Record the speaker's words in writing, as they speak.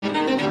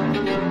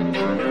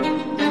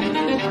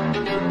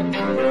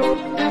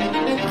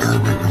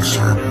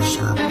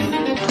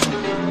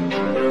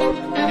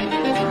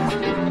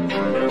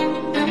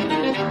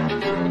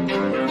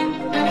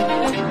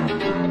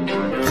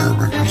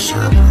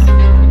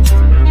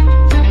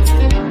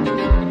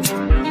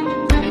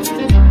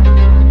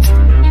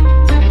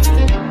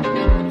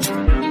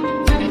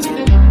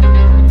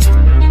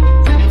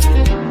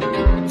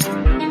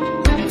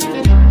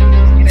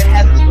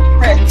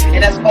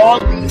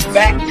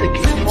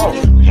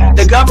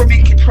The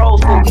government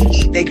controls what we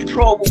eat. They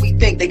control what we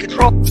think. They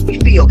control what we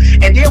feel.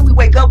 And then we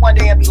wake up one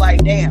day and be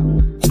like,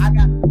 damn, I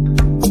got...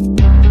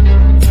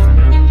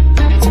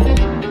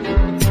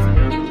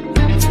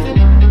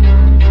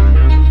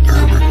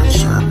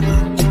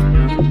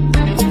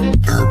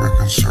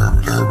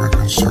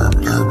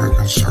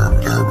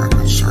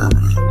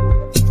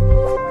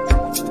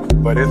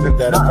 But isn't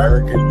that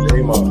American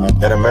dream?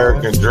 That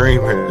American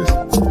dream is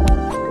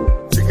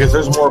because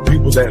there's more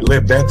people that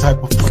live that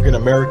type of fucking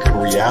American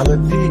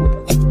reality.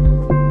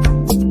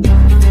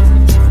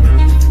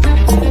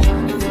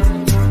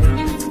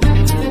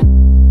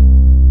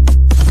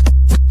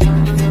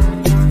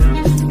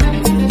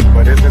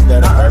 But isn't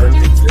that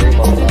American dream?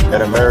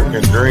 That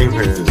American dream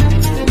is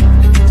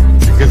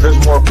because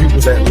there's more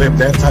people that live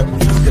that type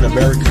of fucking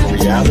American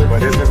reality.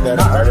 But isn't that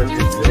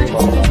American dream?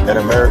 That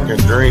American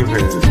dream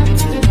is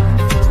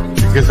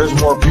because there's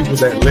more people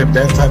that live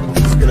that type of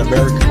fucking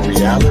American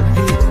reality.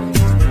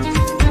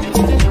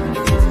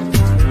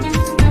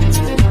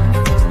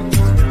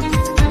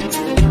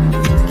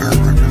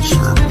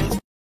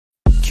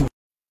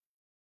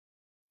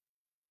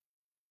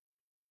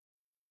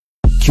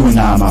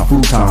 Q9, my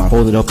futon,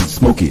 hold it up and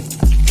smoke it.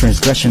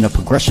 Transgression, a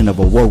progression of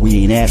a war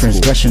we ain't asked for.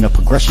 Transgression, a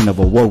progression of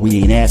a war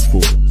we ain't asked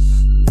for.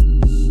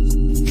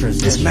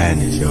 It's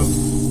madness, yo.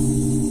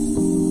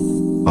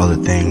 All the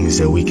things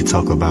that we could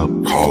talk about.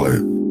 Call it.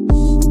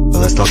 But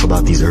let's talk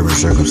about these urban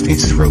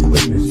circumstances real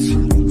quick.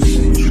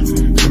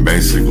 And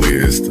basically,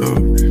 it's the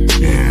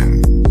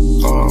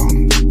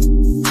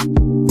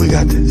we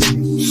got this.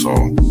 So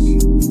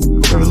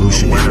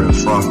revolutionary.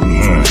 Frosty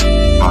hand.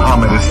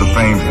 Muhammad is the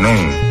famed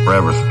name,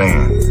 forever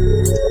stand.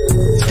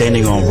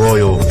 Standing on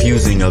royal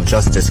fusing of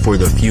justice for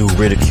the few,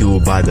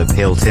 ridiculed by the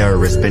pale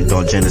terrorists bent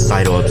on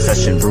genocidal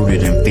obsession,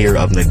 rooted in fear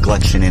of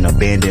neglection and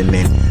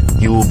abandonment,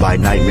 fueled by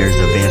nightmares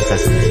of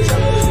ancestors'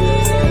 jealousy.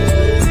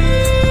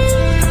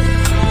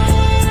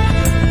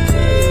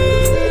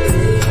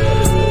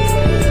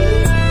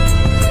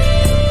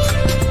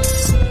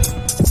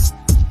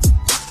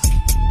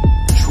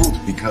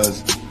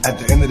 because at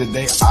the end of the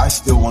day, I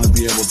still want to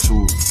be able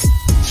to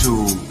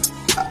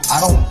I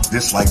don't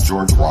dislike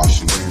George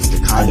Washington. The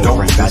kind of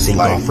friends I think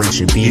all friends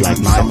should be like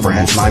my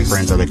friends. My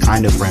friends are the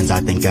kind of friends I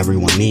think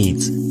everyone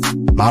needs.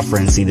 My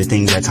friends see the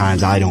things at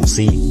times I don't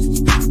see.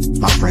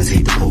 My friends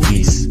hate the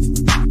police.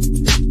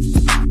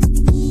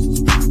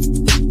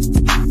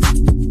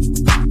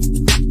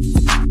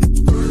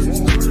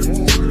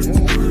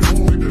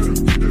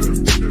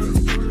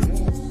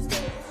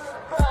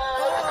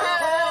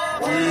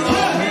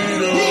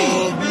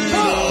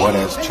 What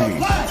has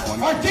changed?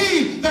 Are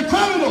deemed the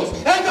criminals,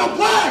 and the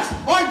blacks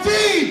are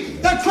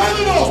deemed the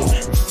criminals.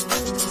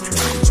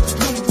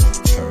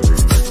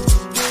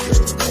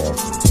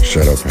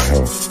 Shut up and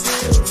help.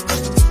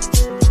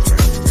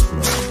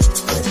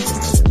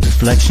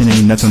 Reflection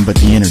ain't nothing but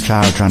the inner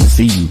child trying to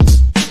see you.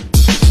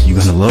 You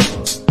gonna look?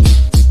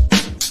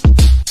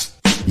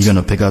 You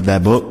gonna pick up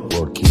that book?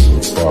 Lord, keep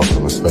me far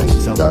from the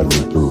faith. Guide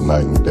me through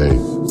night and day.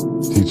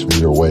 Teach me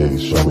your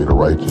ways. Show me the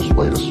righteous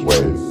way to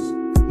sway.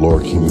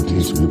 Lord, can you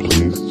teach me,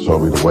 please? Show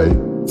me the way,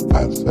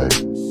 I'd say.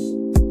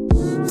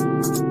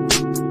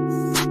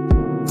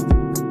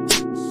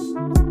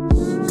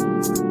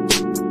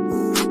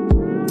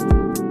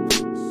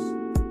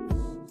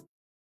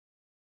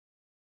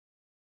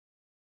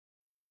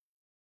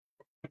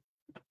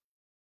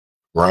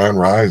 Grand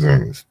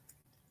Risings,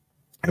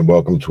 and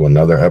welcome to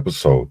another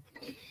episode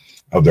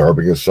of the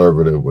Urban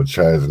Conservative with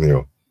Chaz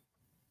Neal.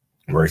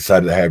 We're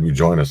excited to have you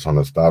join us on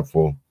this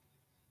thoughtful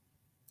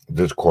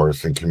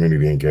discourse and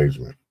community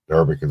engagement. The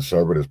Urban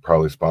Conservative is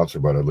proudly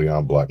sponsored by the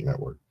Leon Black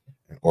Network,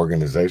 an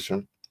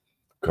organization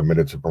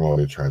committed to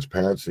promoting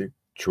transparency,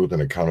 truth,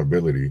 and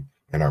accountability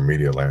in our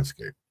media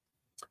landscape.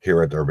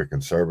 Here at the Urban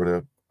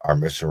Conservative, our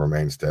mission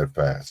remains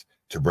steadfast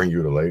to bring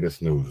you the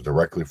latest news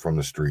directly from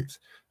the streets,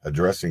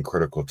 addressing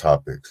critical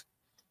topics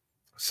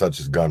such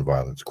as gun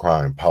violence,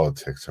 crime,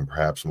 politics, and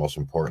perhaps most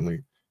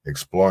importantly,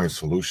 exploring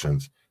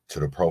solutions to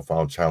the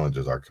profound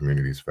challenges our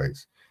communities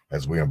face.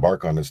 As we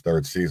embark on this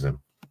third season,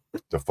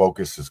 the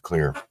focus is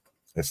clear.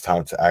 It's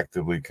time to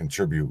actively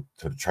contribute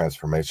to the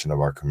transformation of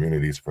our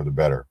communities for the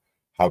better.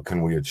 How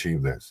can we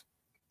achieve this?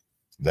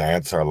 The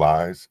answer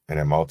lies in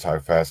a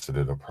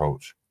multifaceted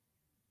approach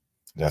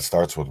that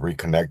starts with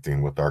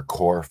reconnecting with our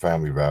core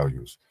family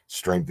values.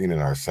 Strengthening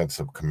our sense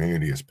of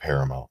community is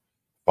paramount,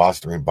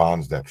 fostering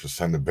bonds that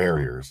transcend the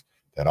barriers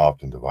that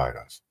often divide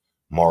us.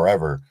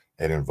 Moreover,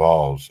 it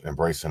involves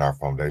embracing our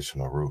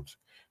foundational roots,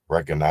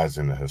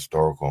 recognizing the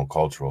historical and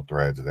cultural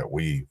threads that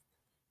weave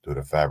through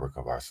the fabric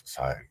of our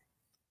society.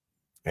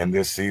 In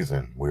this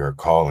season, we are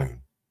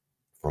calling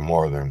for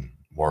more than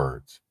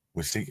words.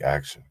 We seek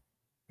action.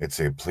 It's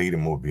a plea to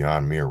move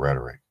beyond mere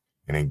rhetoric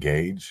and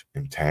engage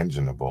in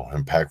tangible,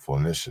 impactful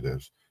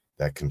initiatives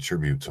that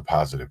contribute to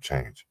positive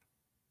change.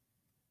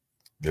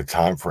 The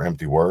time for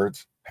empty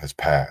words has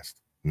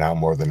passed. Now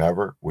more than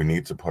ever, we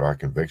need to put our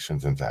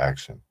convictions into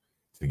action.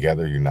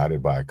 Together,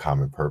 united by a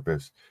common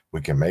purpose,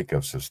 we can make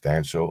a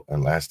substantial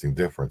and lasting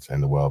difference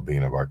in the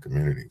well-being of our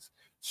communities.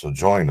 So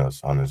join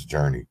us on this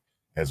journey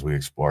as we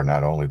explore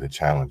not only the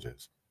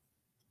challenges,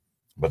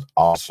 but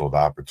also the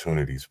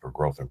opportunities for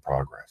growth and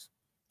progress.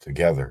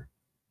 Together,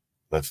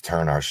 let's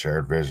turn our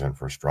shared vision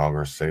for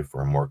stronger,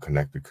 safer, and more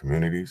connected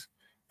communities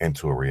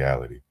into a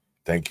reality.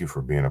 Thank you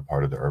for being a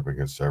part of the Urban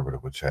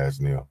Conservative with Chaz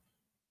Neal,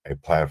 a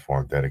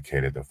platform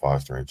dedicated to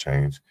fostering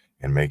change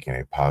and making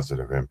a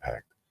positive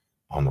impact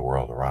on the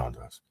world around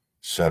us.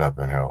 Shut up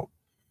and help.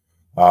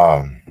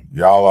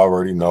 Y'all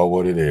already know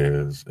what it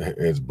is.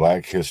 It's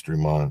Black History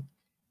Month.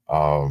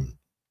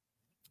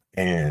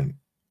 And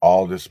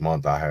all this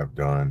month I have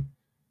done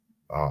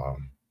our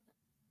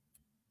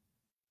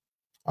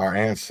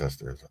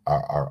ancestors,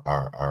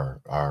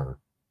 our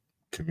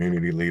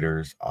community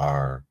leaders,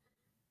 our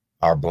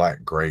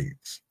Black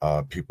greats,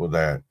 people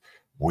that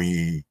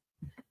we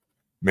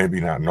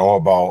maybe not know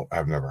about,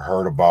 have never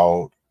heard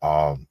about.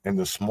 And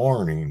this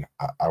morning,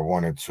 I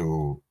wanted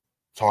to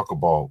talk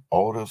about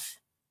Otis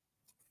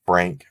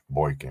Frank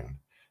Boykin,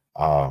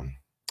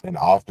 an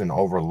often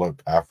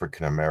overlooked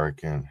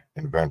African-American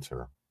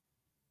inventor.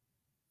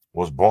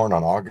 Was born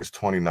on August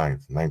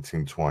 29th,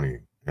 1920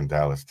 in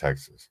Dallas,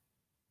 Texas.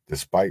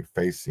 Despite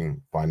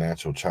facing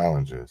financial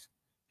challenges,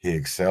 he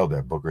excelled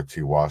at Booker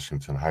T.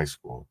 Washington High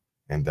School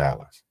in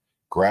Dallas,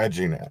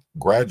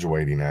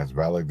 graduating as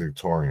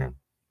valedictorian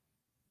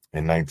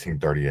in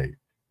 1938.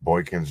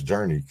 Boykin's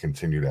journey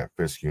continued at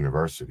Fisk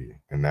University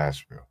in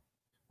Nashville,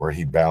 where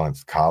he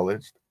balanced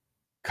college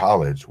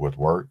with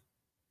work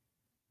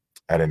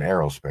at an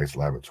aerospace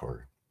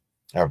laboratory.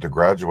 After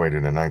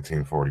graduating in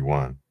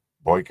 1941,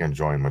 Boykin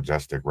joined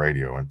Majestic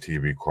Radio and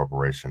TV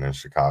Corporation in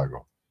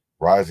Chicago,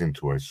 rising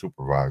to a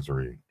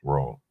supervisory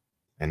role.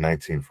 In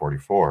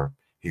 1944,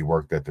 he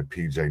worked at the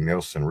P.J.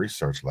 Nielsen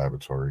Research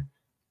Laboratory.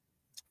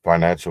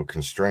 Financial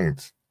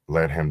constraints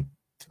led him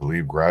to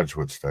leave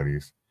graduate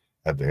studies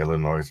at the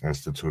Illinois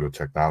Institute of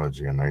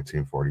Technology in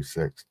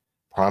 1946,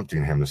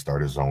 prompting him to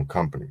start his own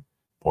company,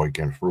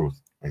 Boykin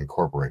Fruth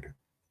Incorporated.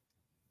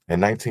 In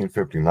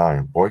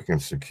 1959, Boykin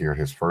secured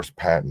his first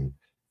patent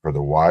for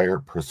the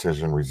wired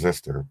precision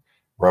resistor,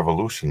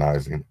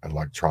 revolutionizing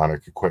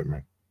electronic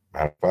equipment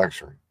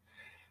manufacturing.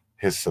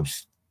 His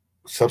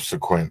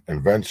subsequent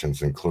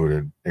inventions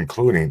including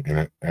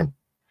an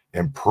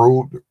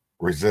improved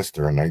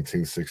resistor in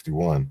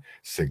 1961,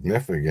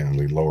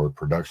 significantly lowered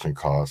production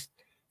costs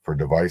for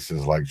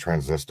devices like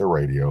transistor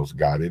radios,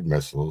 guided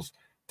missiles,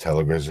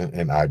 television,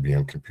 and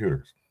IBM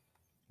computers.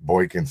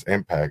 Boykin's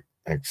impact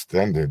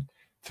extended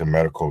to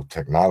medical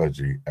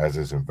technology as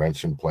his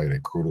invention played a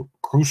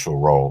crucial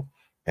role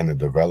in the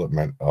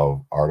development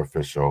of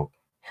artificial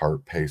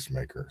heart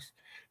pacemakers.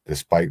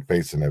 Despite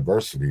facing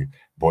adversity,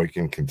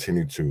 Boykin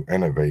continued to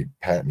innovate,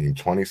 patenting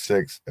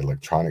 26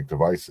 electronic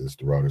devices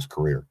throughout his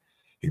career.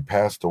 He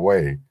passed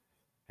away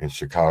in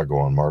Chicago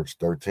on March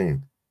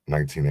 13,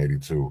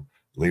 1982,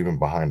 leaving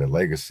behind a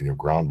legacy of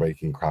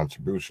groundbreaking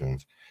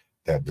contributions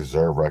that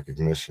deserve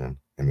recognition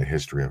in the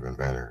history of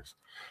inventors.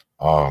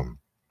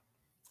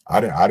 I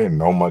didn't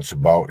know much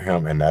about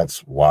him, and that's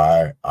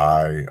why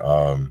I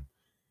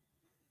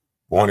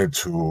wanted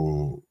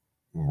to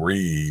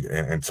read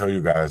and tell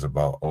you guys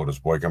about Otis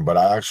Boykin. But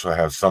I actually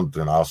have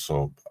something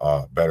also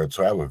better.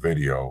 So I have a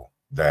video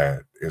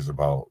that is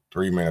about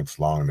 3 minutes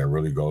long that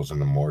really goes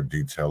into more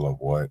detail of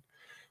what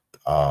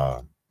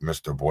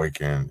Mr.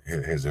 Boykin,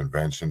 his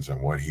inventions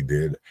and what he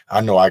did. I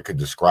know I could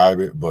describe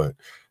it, but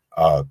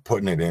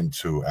putting it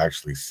into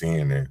actually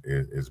seeing it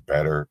is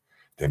better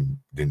than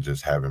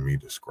just having me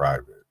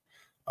describe it.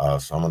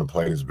 So I'm going to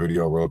play this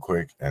video real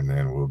quick, and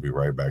then we'll be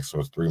right back. So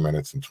it's 3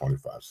 minutes and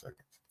 25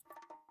 seconds.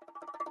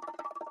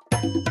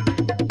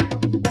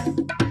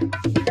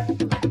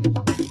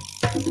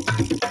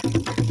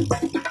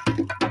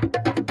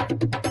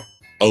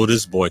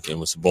 Otis Boykin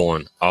was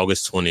born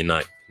August 29,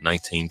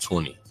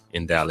 1920,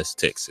 in Dallas,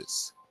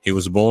 Texas. He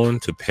was born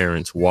to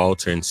parents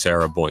Walter and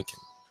Sarah Boykin.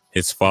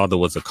 His father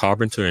was a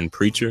carpenter and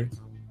preacher,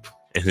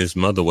 and his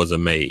mother was a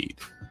maid.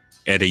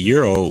 At a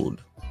year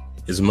old,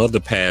 his mother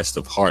passed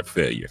of heart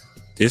failure.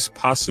 This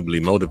possibly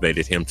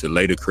motivated him to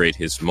later create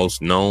his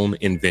most known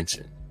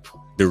invention,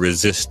 the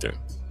resistor,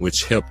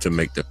 which helped to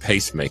make the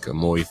pacemaker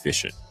more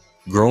efficient.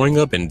 Growing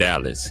up in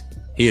Dallas,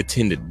 he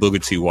attended Booker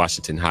T.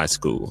 Washington High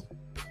School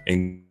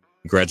and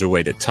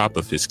graduated top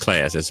of his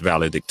class as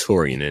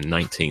valedictorian in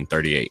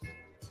 1938.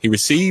 He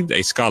received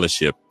a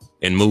scholarship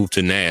and moved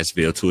to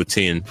Nashville to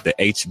attend the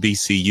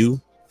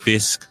HBCU,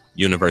 Fisk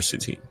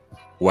University.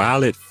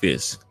 While at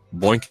Fisk,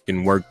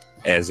 Boykin worked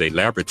as a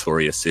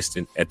laboratory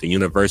assistant at the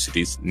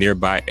university's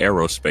nearby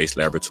aerospace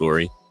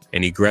laboratory,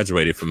 and he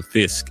graduated from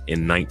Fisk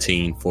in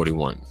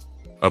 1941.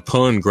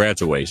 Upon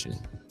graduation,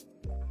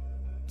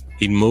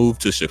 he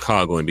moved to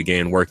Chicago and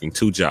began working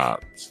two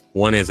jobs,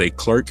 one as a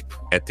clerk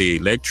at the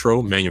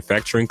Electro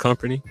Manufacturing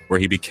Company, where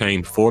he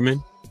became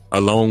foreman,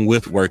 along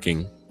with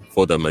working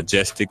for the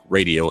Majestic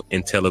Radio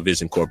and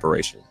Television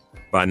Corporation.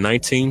 By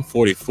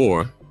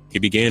 1944, he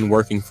began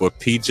working for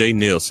P.J.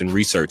 Nielsen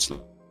Research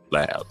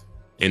Lab.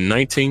 In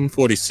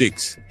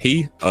 1946,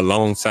 he,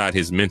 alongside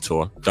his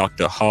mentor,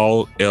 Dr.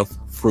 Hall F.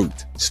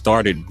 Fruit,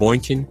 started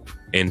Boykin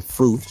and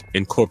Fruit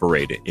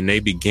Incorporated, and they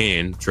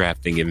began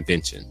drafting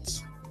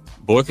inventions.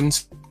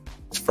 Boykin's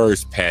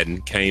first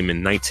patent came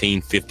in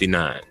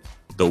 1959,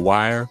 the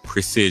wire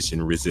precision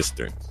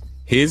resistor.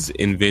 His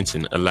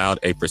invention allowed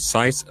a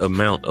precise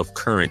amount of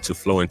current to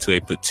flow into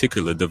a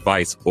particular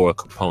device or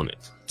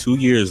component. 2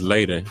 years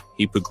later,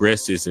 he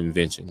progressed his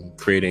invention,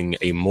 creating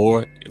a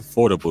more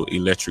affordable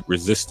electric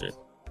resistor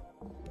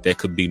that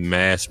could be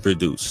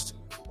mass-produced.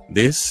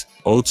 This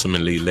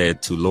ultimately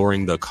led to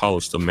lowering the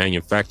cost of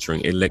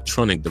manufacturing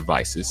electronic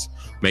devices,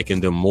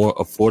 making them more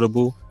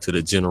affordable to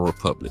the general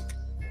public.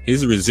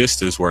 His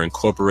resistors were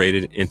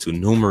incorporated into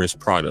numerous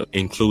products,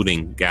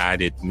 including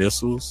guided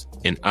missiles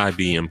and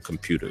IBM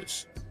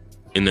computers.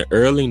 In the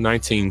early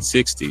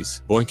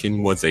 1960s,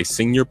 Boykin was a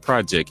senior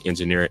project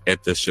engineer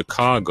at the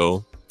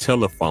Chicago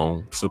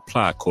Telephone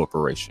Supply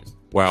Corporation.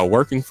 While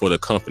working for the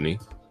company,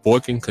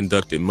 Boykin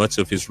conducted much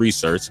of his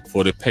research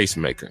for the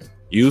pacemaker.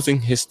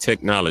 Using his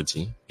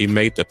technology, he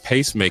made the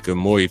pacemaker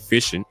more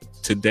efficient.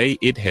 Today,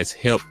 it has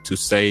helped to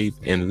save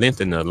and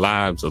lengthen the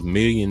lives of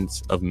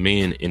millions of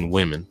men and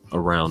women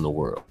around the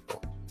world.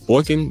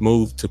 Boykin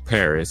moved to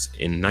Paris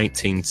in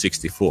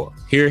 1964.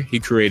 Here, he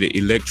created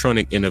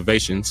electronic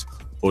innovations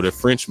for the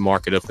French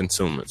market of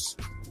consumers.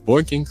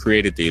 Boykin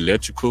created the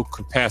electrical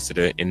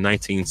capacitor in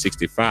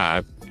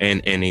 1965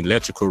 and an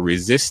electrical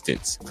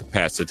resistance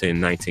capacitor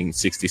in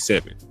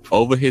 1967.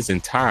 Over his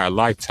entire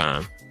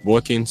lifetime,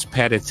 Boykins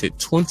patented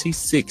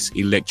 26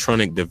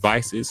 electronic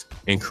devices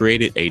and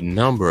created a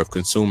number of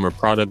consumer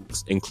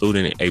products,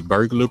 including a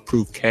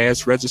burglar-proof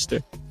cash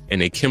register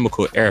and a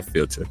chemical air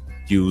filter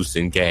used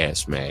in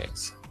gas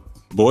masks.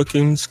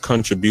 Boykins'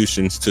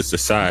 contributions to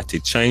society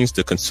changed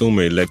the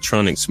consumer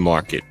electronics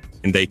market,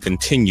 and they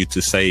continue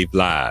to save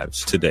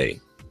lives today.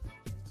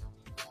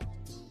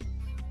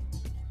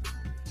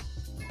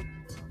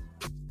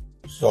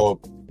 So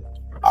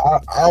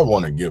I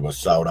want to give a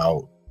shout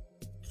out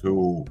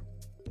to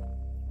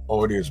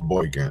Otis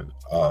Boykin.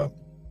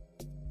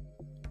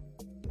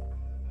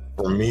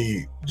 For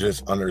me,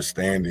 just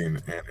understanding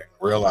and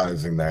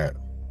realizing that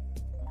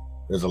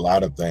there's a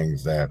lot of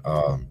things that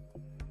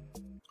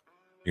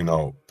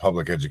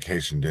public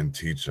education didn't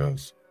teach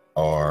us,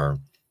 or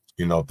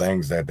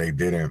things that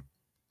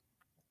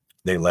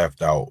they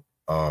left out,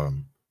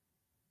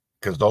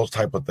 because those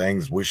type of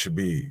things we should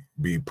be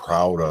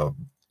proud of,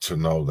 to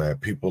know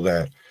that people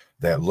that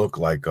look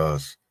like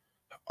us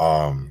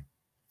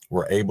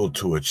were able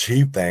to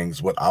achieve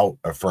things without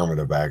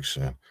affirmative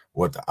action,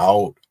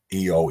 without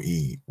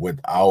EOE,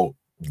 without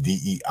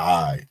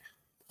DEI,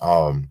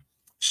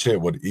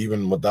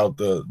 even without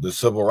the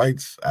Civil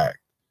Rights Act.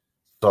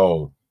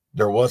 So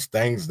there was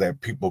things that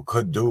people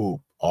could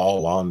do,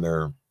 all on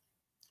their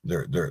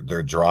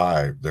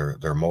drive,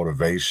 their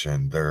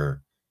motivation,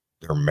 their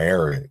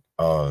merit,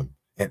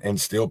 and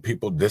still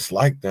people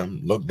disliked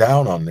them, looked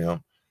down on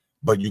them,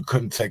 but you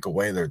couldn't take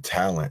away their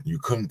talent. You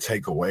couldn't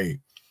take away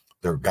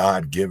their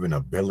God-given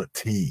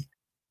ability,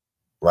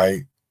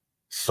 right?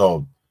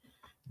 So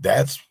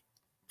that's,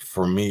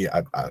 for me,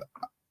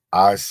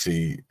 I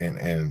see,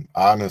 and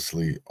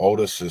honestly,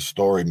 Otis's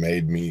story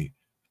made me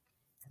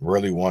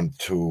really want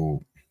to,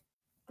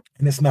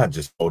 and it's not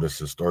just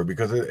Otis's story,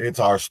 because it's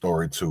our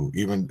story too.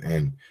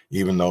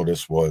 Even though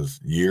this was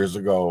years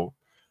ago,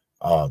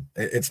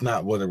 it's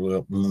not what it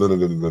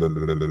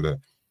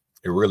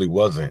really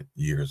wasn't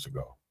years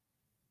ago,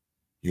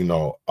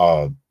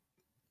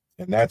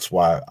 and that's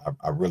why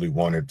I really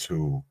wanted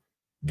to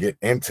get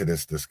into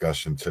this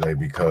discussion today,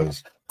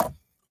 because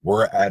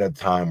we're at a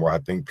time where I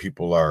think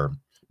people are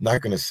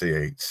not going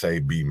to say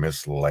be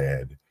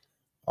misled,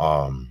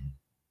 but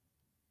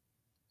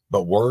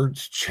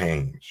words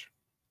change,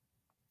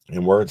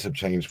 and words have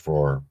changed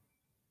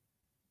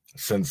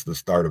since the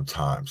start of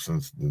time,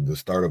 since the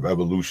start of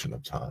evolution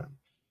of time.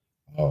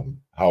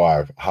 How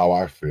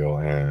I feel,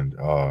 and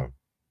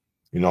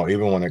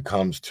even when it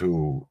comes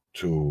to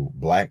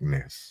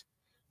Blackness.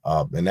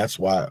 And that's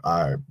why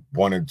I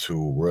wanted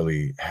to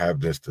really have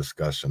this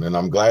discussion. And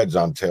I'm glad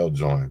Jontel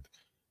joined,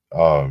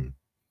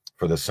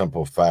 for the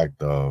simple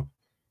fact of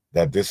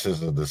that this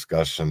is a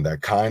discussion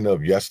that kind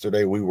of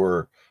yesterday we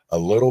were a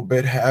little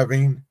bit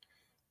having,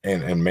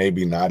 and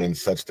maybe not in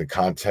such the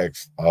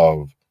context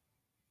of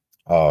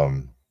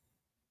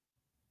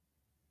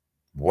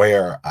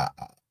where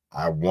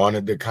I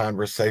wanted the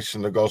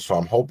conversation to go. So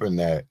I'm hoping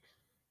that,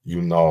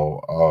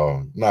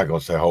 not gonna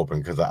say hoping,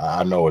 because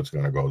I know it's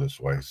gonna go this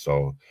way.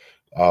 So,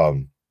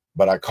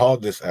 but I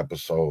called this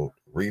episode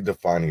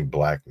 "Redefining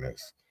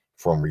Blackness: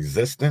 From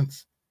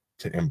Resistance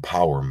to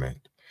Empowerment,"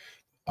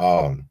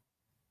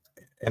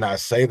 and I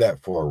say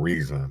that for a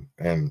reason.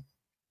 And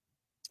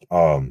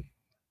I'm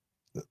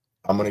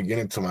gonna get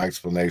into my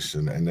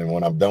explanation, and then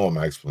when I'm done with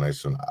my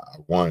explanation, I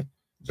want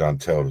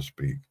Jontel to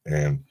speak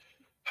and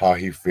how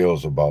he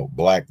feels about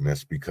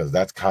Blackness, because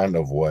that's kind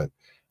of what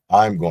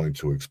I'm going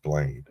to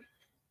explain.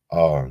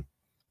 For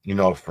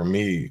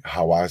me,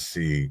 how I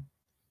see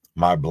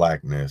my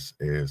Blackness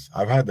is,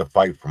 I've had to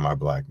fight for my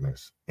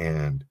Blackness,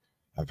 and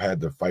I've had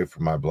to fight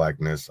for my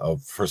Blackness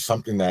for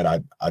something that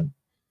I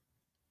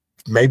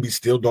maybe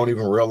still don't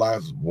even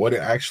realize what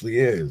it actually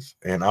is.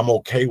 And I'm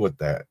okay with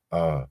that.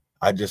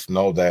 I just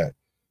know that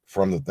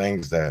from the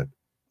things that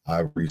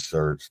I've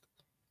researched,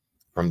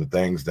 from the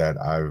things that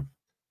I've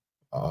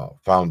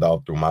found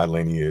out through my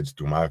lineage,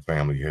 through my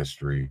family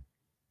history,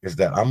 is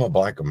that I'm a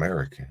Black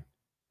American.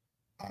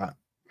 I,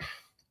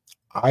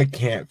 I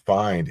can't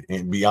find,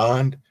 and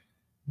beyond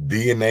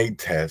DNA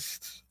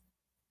tests,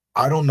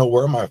 I don't know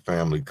where my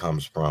family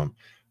comes from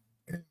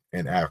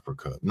in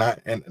Africa.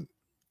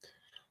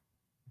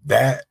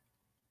 That,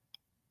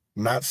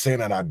 not saying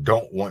that I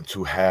don't want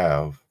to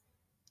have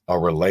a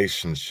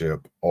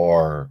relationship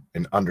or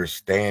an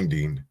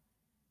understanding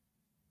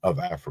of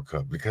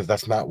Africa, because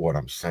that's not what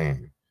I'm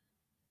saying.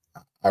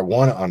 I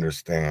want to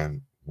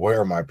understand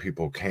where my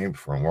people came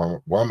from,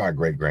 where my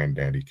great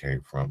granddaddy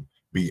came from,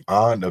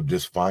 beyond of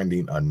just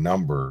finding a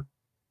number.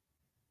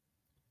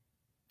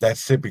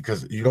 That's it,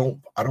 because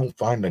I don't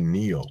find a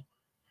Neil,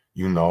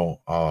 you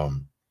know.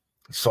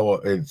 So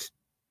it's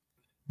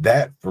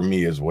that for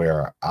me is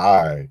where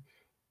I,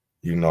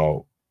 you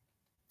know,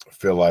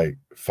 feel like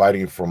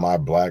fighting for my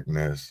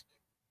Blackness,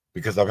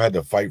 because I've had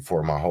to fight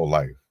for it my whole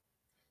life.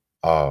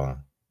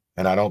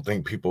 And I don't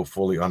think people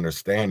fully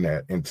understand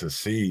that, and to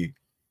see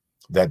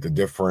that the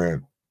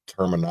different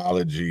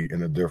terminology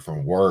and the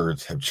different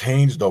words have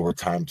changed over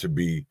time to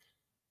be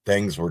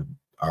things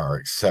are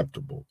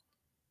acceptable.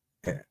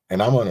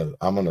 And I'm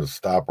gonna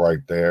stop right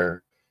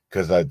there,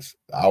 because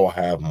I will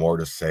have more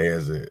to say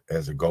as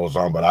it goes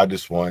on. But I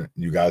just want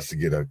you guys to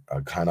get a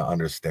kind of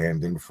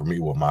understanding for me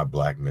what my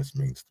Blackness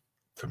means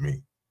to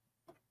me.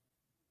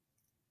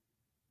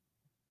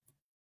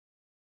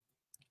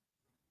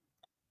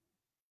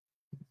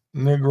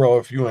 Negro,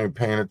 if you ain't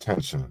paying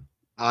attention.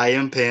 I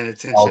am paying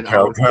attention. Okay,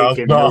 I was okay.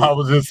 taking No, notes. I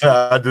was just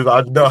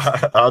I know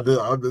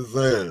I'm just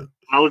saying.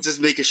 I was just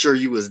making sure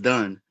you was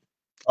done.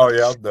 Oh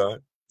yeah, I'm done.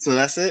 So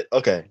that's it?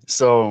 Okay.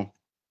 So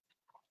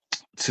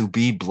to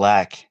be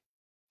Black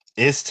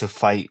is to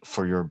fight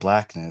for your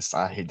Blackness.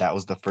 That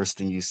was the first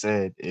thing you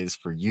said, is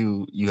for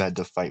you had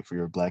to fight for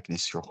your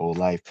Blackness your whole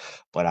life.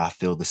 But I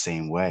feel the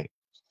same way.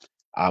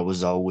 I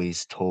was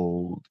always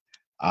told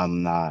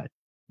I'm not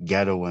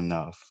ghetto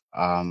enough.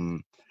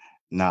 I'm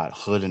not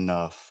hood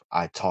enough.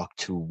 I talk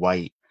too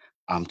white.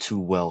 I'm too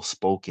well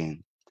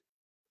spoken.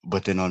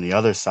 But then on the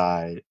other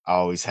side, I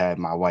always had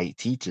my white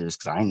teachers,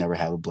 because I ain't never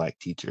had a Black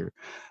teacher,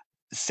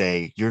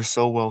 say, "You're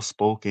so well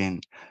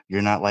spoken.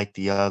 You're not like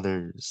the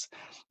others."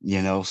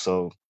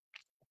 So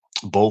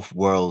both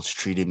worlds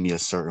treated me a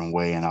certain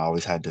way, and I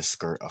always had to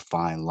skirt a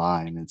fine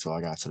line until I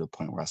got to the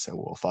point where I said,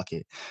 well, fuck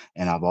it.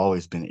 And I've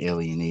always been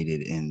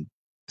alienated in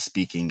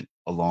speaking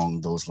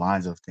along those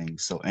lines of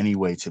things. So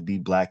anyway, to be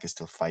Black is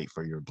to fight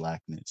for your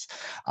Blackness.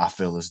 I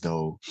feel as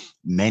though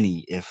many,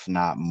 if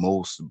not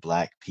most,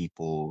 Black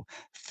people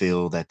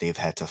feel that they've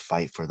had to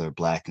fight for their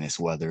Blackness,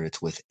 whether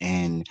it's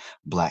within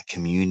Black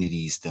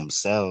communities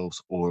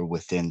themselves or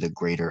within the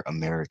greater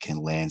American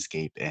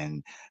landscape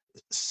and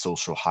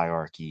social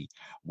hierarchy,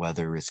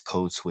 whether it's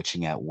code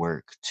switching at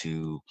work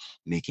to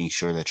making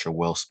sure that you're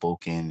well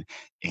spoken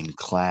in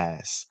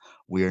class.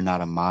 We are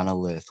not a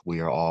monolith. We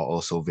are all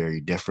also very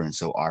different.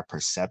 So our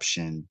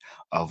perception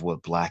of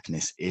what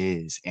Blackness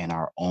is and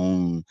our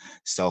own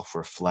self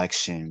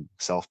reflection,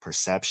 self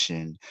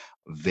perception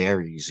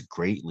varies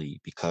greatly,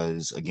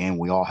 because again,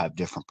 we all have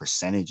different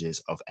percentages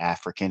of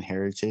African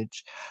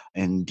heritage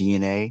and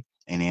DNA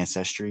and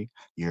ancestry,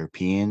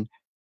 European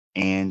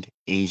and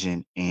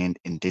Asian and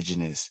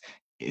indigenous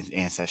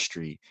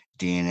ancestry,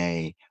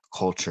 DNA,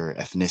 culture,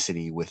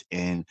 ethnicity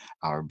within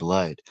our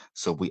blood.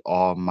 So we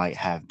all might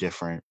have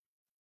different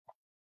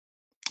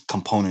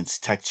components,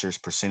 textures,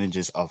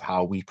 percentages of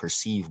how we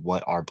perceive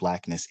what our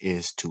Blackness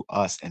is to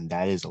us, and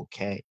that is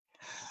okay.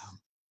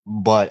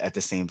 But at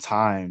the same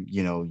time,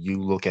 you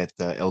look at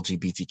the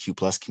LGBTQ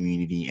plus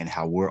community and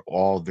how we're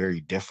all very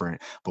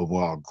different, but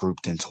we're all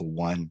grouped into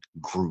one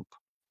group.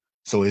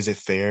 So is it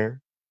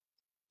fair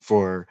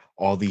for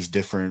all these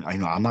different,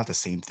 I'm not the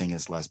same thing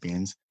as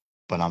lesbians,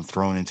 but I'm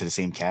thrown into the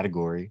same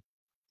category.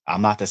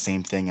 I'm not the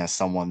same thing as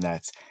someone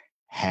that's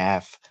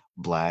half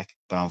Black,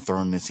 but I'm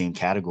thrown in the same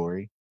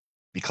category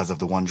because of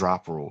the one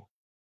drop rule.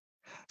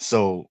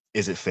 So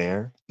is it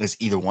fair? Is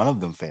either one of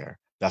them fair?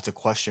 That's a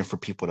question for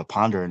people to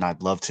ponder, and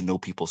I'd love to know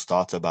people's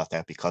thoughts about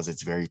that, because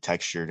it's very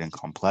textured and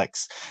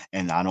complex,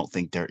 and I don't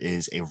think there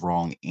is a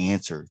wrong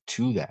answer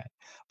to that.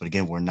 But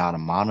again, we're not a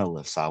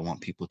monolith, so I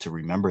want people to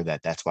remember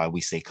that. That's why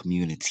we say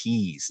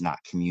communities,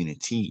 not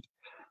community.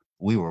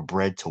 We were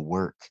bred to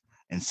work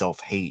and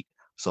self-hate.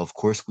 So of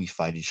course we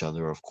fight each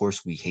other. Of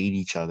course we hate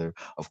each other.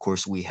 Of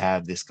course we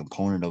have this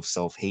component of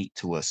self-hate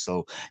to us.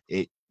 So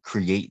it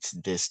creates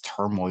this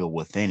turmoil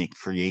within. It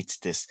creates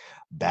this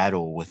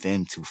battle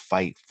within to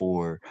fight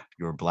for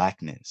your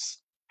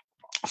Blackness.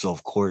 So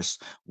of course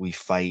we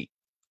fight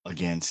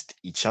against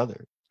each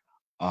other.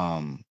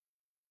 Um,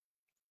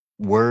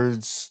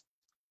 Words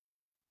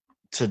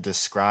to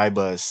describe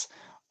us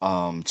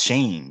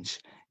change.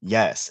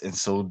 Yes, and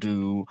so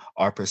do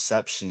our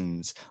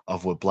perceptions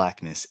of what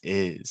blackness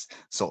is.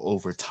 So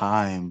over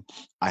time,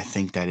 I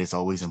think that it's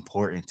always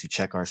important to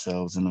check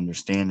ourselves and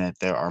understand that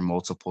there are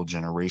multiple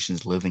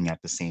generations living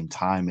at the same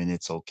time, and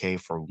it's okay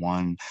for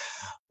one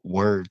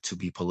word to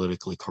be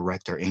politically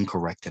correct or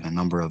incorrect in a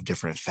number of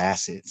different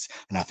facets.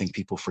 And I think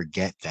people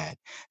forget that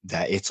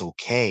it's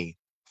okay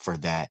for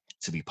that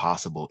to be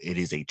possible. It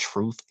is a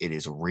truth, it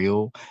is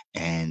real,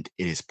 and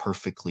it is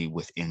perfectly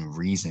within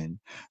reason.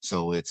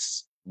 So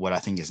it's what I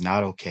think is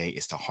not okay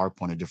is to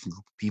harp on a different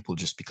group of people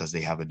just because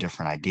they have a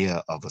different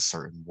idea of a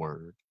certain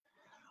word.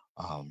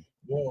 Um,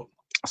 Well,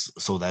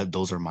 so that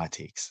those are my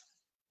takes.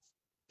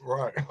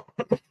 right.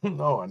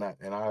 No, and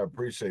I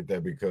appreciate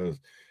that because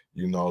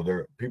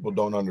there people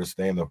don't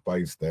understand the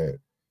fights that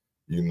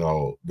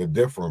the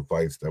different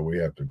fights that we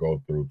have to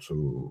go through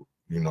to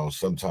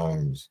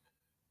sometimes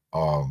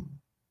um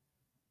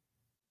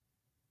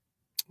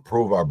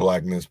prove our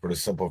blackness for the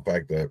simple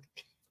fact that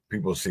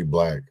people see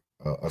black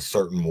a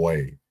certain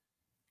way,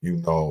 you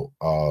know.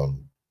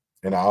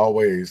 And I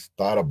always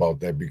thought about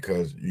that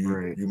because you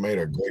Right, you made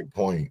a great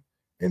point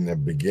in the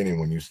beginning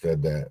when you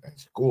said that at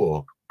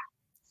school,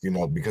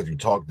 because you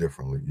talk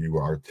differently, you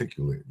were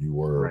articulate, you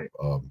were right,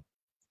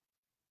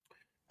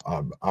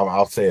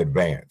 I'll say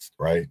advanced,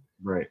 right?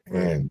 right,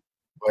 right, And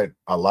but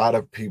a lot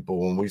of people,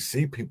 when we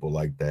see people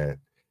like that,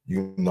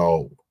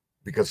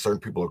 because certain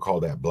people are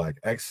called that black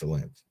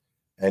excellence,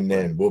 and right,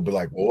 then we'll be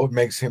like, well, what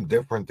makes him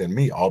different than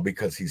me? All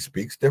because he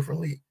speaks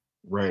differently?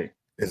 right,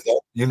 Is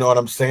that what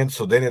I'm saying?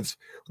 So then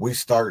we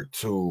start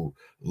to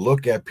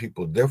look at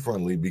people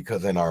differently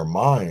because in our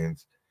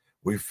minds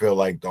we feel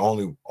like the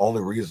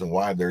only reason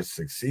why they're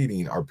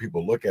succeeding are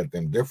people look at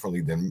them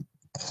differently than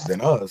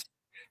us.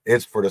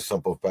 It's for the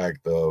simple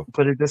fact of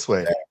put it this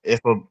way,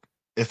 that.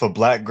 if a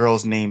black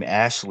girl's name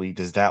Ashley,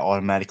 does that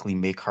automatically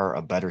make her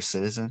a better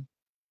citizen?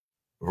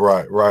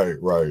 Right, right,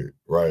 right,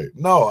 right.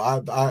 No,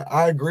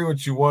 I agree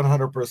with you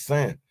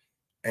 100%.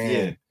 Yeah.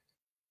 And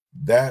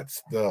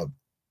that's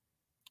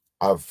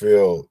I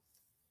feel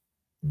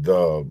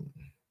the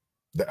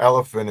the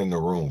elephant in the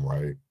room,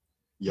 right?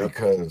 Yep.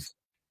 Because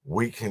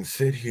we can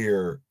sit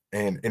here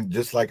and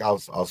just like I'll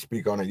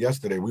speak on it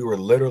yesterday, we were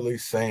literally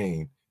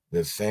saying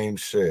the same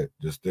shit,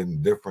 just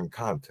in different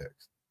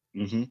context,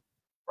 Mm-hmm.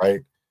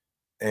 right?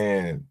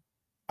 And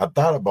I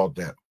thought about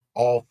that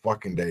all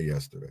fucking day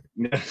yesterday.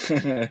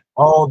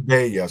 All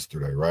day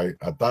yesterday, right?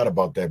 I thought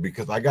about that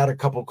because I got a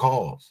couple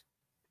calls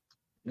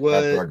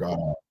after What? I got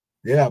off.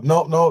 Yeah,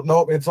 no, no,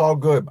 no, it's all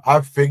good.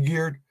 I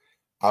figured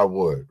I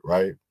would,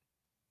 right?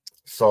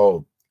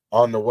 So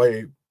on the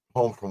way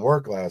home from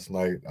work last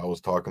night, I was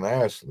talking to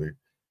Ashley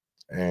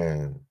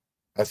and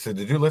I said,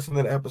 did you listen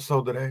to the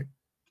episode today?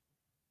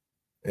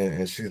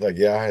 And she's like,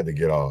 yeah, I had to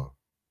get off.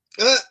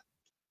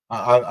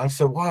 Uh, I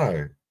said,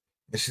 why?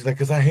 And she's like,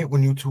 because I hate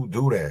when you two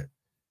do that.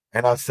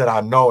 And I said,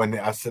 I know. And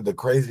I said, the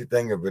crazy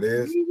thing of it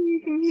is,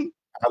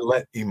 I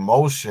let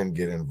emotion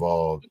get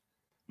involved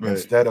right.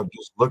 instead of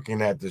just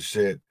looking at the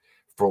shit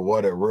for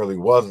what it really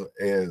was.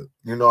 And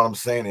you know what I'm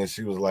saying? And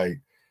she was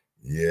like,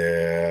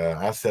 yeah.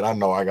 I said, I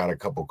know I got a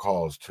couple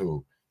calls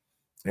too.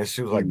 And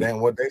she was like, Mm-hmm. damn,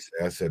 what they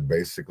said? I said,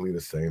 basically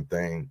the same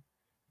thing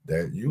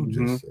that you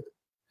Mm-hmm. just said.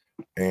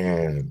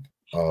 And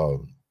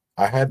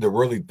I had to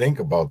really think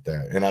about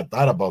that. And I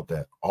thought about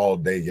that all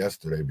day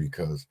yesterday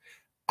because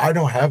I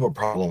don't have a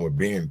problem with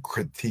being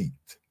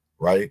critiqued,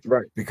 right?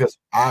 Right. Because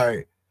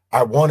I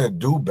want to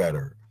do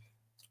better.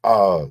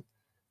 Uh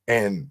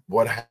and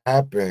what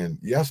happened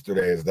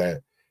yesterday is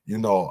that,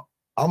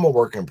 I'm a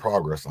work in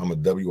progress. I'm a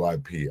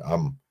WIP.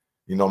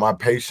 My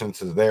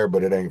patience is there,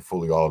 but it ain't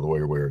fully all the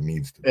way where it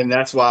needs to be. And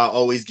that's why I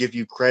always give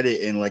you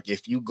credit. And like,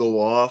 if you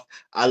go off,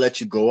 I let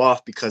you go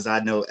off because I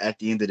know at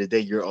the end of the day,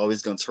 you're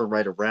always going to turn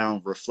right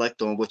around,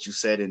 reflect on what you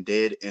said and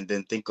did, and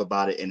then think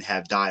about it and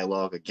have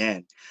dialogue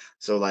again.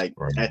 So, like,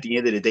 Right, at the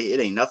end of the day, it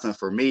ain't nothing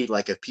for me.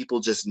 Like, if people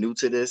just new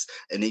to this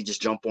and they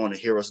just jump on and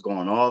hear us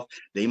going off,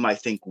 they might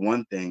think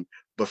one thing.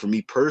 But for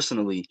me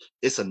personally,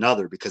 it's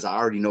another because I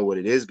already know what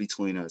it is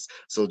between us.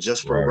 So,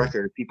 just for right,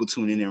 record, people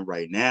tuning in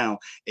right now,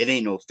 it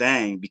ain't no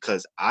thing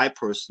because I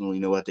personally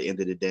know at the end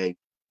of the day,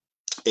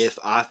 if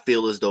I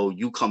feel as though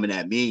you coming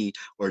at me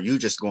or you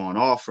just going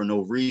off for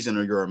no reason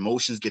or your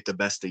emotions get the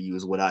best of you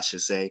is what I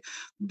should say,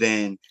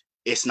 then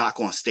it's not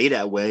going to stay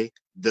that way.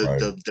 The, right,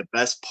 the the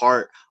best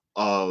part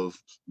of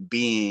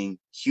being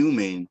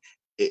human,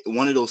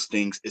 one of those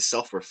things is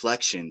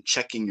self-reflection,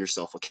 checking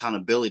yourself,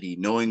 accountability,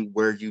 knowing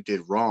where you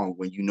did wrong.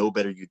 When you know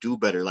better, you do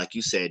better. Like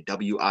you said,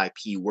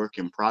 WIP, work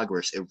in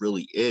progress. It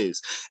really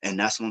is. And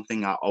that's one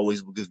thing I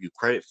always will give you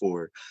credit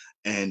for.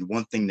 And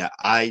one thing that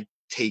I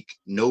take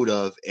note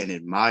of and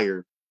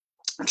admire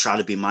and try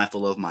to be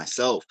mindful of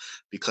myself,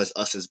 because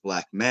us as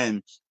black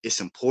men,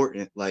 it's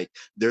important. Like,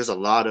 there's a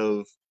lot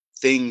of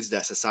things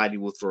that society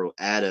will throw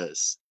at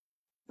us,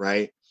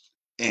 right?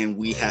 And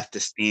we right, have to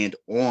stand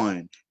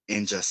on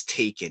and just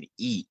take and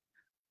eat.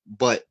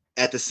 But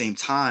at the same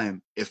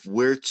time, if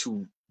we're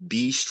to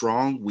be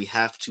strong, we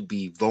have to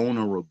be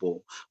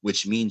vulnerable,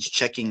 which means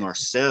checking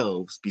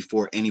ourselves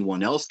before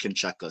anyone else can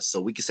check us.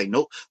 So we can say,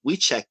 nope, we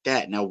checked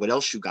that. Now, what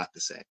else you got to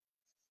say?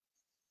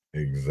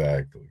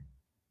 Exactly.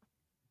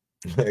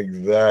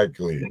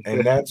 Exactly.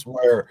 And that's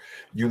where,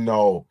 you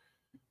know,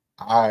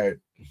 I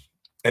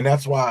and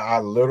that's why I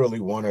literally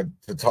wanted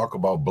to talk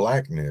about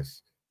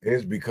blackness,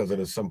 is because of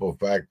the simple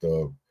fact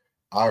of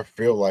I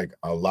feel like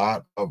a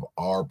lot of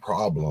our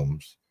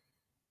problems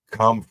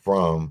come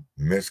from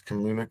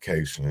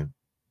miscommunication,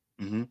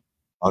 Mm-hmm.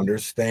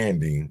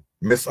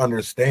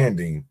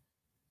 misunderstanding,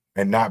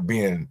 and not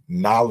being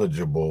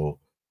knowledgeable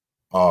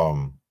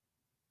um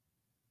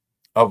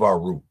of our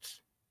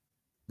roots,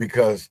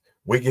 because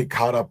we get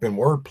caught up in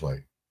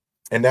wordplay.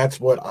 And that's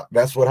what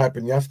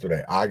happened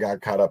yesterday. I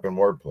got caught up in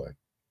wordplay.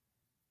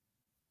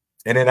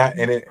 And then at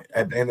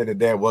the end of the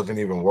day, it wasn't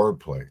even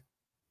wordplay.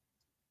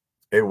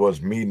 It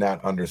was me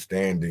not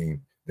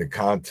understanding the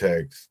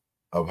context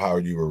of how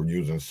you were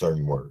using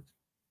certain words.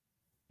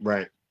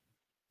 Right.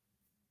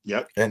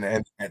 Yep.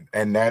 And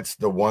that's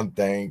the one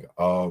thing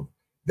of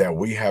that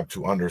we have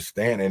to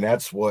understand. And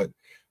that's what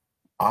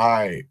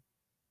I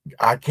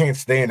can't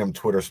stay in them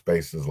Twitter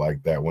spaces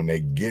like that when they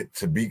get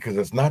to be, because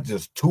it's not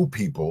just two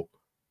people.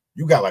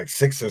 You got like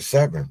 6 or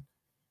 7.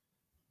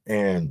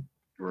 And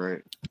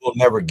Right. we'll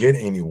never get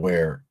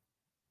anywhere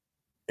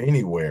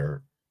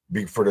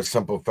for the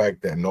simple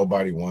fact that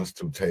nobody wants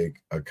to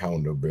take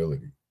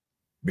accountability,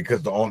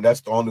 because that's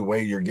the only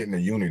way you're getting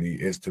the unity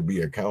is to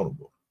be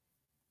accountable.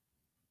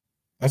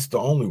 That's the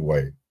only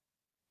way.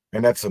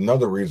 And that's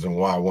another reason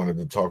why I wanted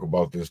to talk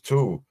about this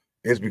too,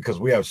 is because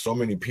we have so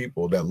many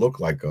people that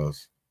look like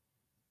us,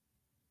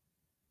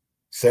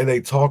 say they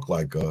talk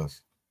like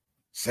us,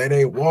 say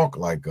they walk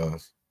like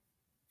us,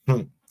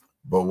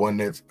 but when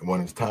it's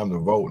time to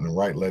vote and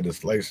write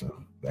legislation,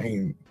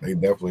 they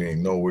definitely ain't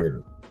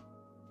nowhere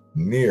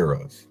near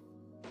us.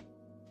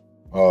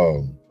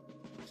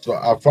 So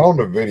I found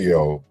a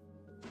video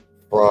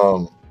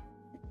from,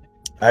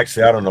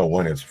 actually I don't know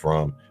when it's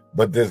from,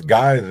 but this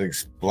guy is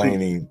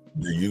explaining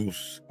the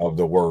use of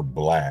the word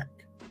black,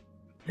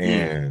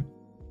 and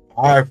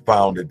I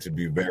found it to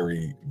be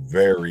very,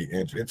 very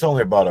interesting. It's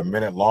only about a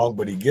minute long,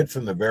 but he gets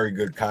into very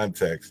good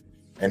context.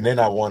 And then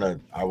I want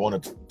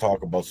to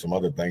talk about some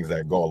other things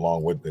that go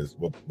along with this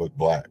with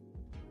black.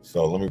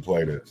 So let me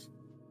play this.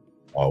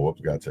 Oh, whoops,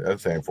 got to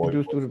that's saying for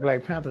introduced through the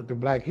Black Panther to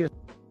Black history.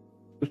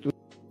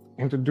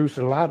 Introduced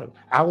a lot of.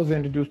 I was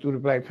introduced through the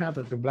Black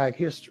Panther to Black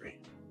history.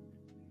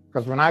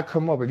 Because when I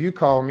come up, if you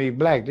call me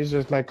black, it's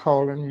just like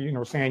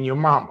calling, saying your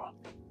mama,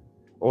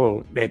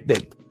 or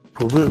that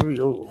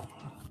proverbial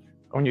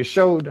on your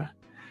shoulder.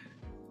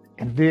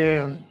 And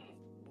then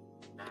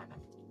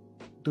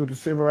through the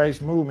civil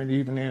rights movement,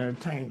 even the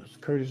entertainers,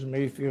 Curtis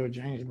Mayfield,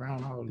 James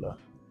Brown, all the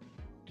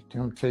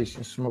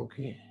Temptation,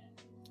 Smokey.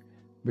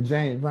 But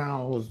James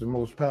Brown was the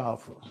most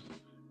powerful.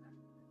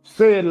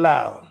 Say it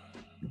loud.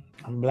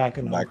 I'm black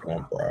and I'm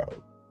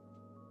proud.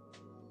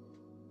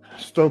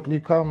 Stokely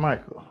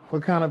Carmichael.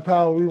 What kind of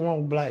power we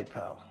want? Black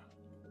power.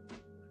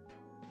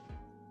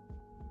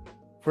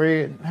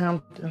 Fred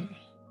Hampton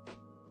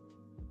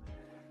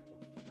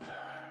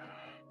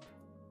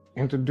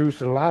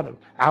introduced a lot of.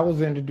 I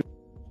was introduced.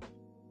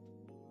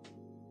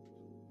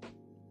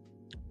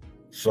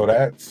 So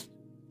that's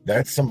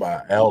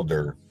somebody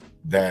elder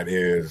that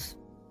is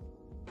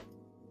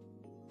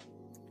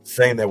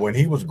saying that when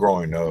he was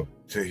growing up,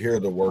 to hear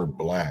the word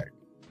black,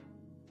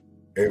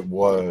 it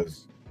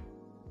was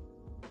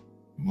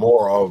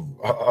more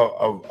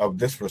of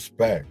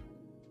disrespect,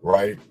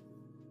 right?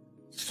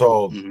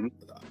 So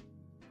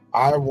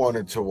I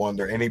wanted to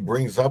wonder, and he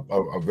brings up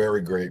a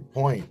very great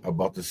point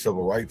about the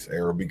civil rights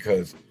era,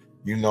 because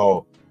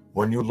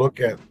when you look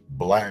at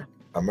Black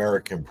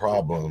American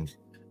problems,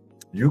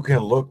 you can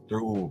look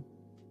through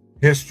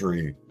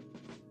history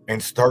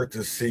and start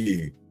to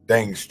see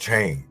things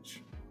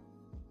change,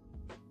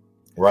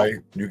 right?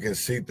 You can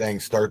see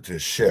things start to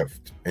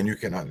shift, and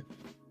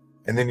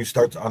then you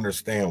start to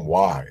understand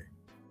why.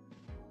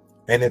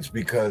 And it's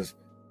because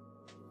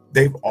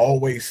they've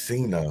always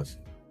seen us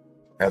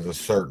as a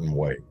certain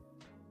way.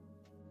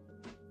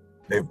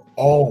 They've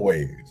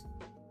always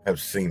have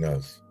seen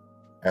us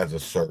as a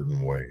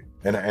certain way.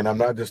 And I'm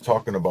not just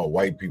talking about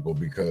white people,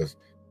 because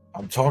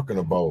I'm talking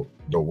about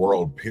the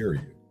world,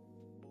 period.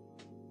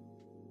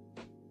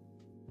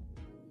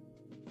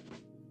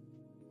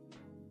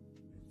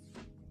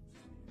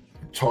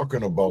 I'm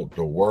talking about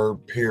the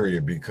word,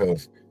 period,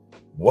 because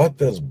what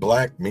does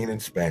black mean in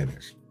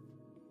Spanish?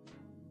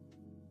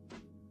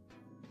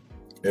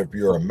 If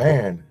you're a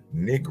man,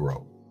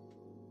 Negro.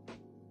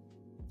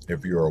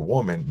 If you're a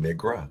woman,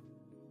 Negra.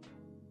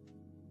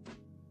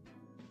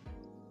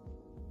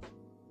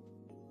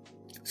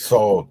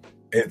 So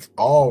it's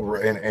all,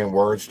 and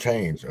words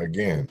change.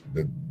 Again,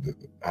 the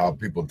how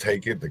people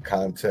take it, the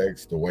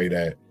context, the way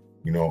that,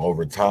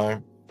 over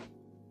time.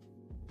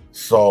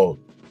 So,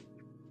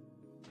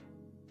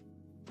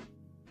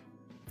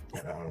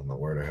 and I don't know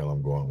where the hell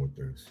I'm going with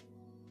this.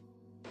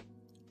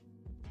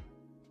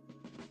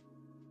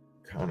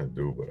 Kind of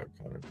do, but I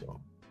kind of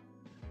don't.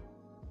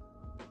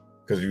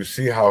 because you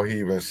see how he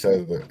even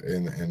says that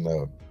in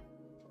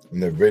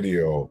the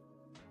video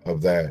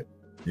of that,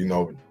 you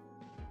know,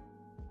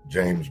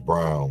 James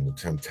Brown, the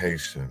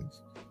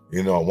Temptations.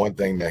 You know, one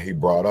thing that he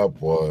brought up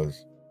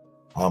was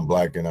 "I'm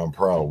Black and I'm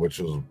Proud," which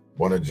was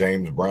one of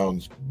James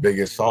Brown's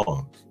biggest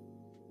songs.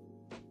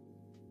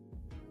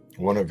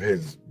 One of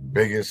his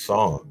biggest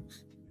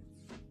songs.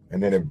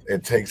 And then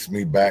it takes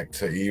me back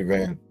to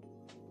even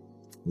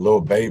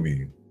Lil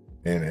Baby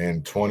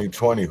in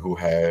 2020, who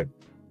had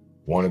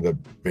one of the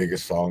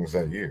biggest songs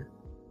that year.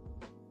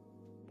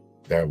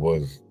 That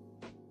was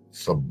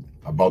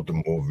about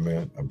the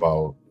movement,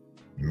 about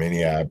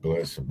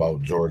Minneapolis,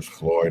 about George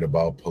Floyd,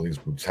 about police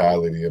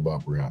brutality,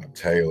 about Breonna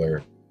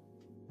Taylor.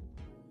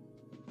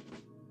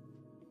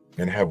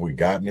 And have we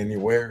gotten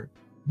anywhere?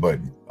 But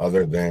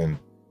other than,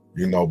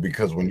 you know,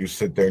 because when you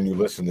sit there and you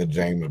listen to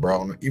James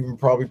Brown, even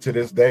probably to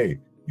this day,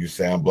 you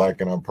say, "I'm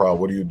Black and I'm proud."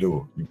 What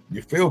do?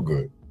 You feel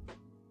good.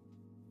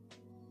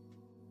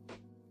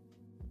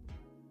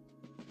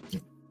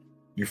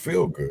 You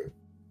feel good.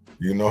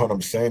 You know what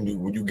I'm saying?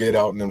 When you get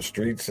out in them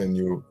streets and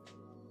you're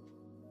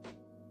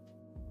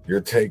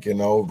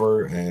taking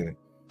over and,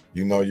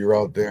 you know, you're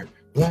out there,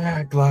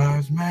 "Black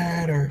Lives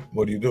Matter."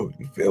 What do?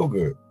 You feel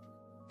good,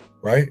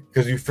 right?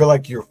 Because you feel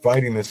like you're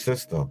fighting the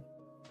system.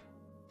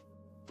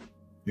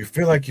 You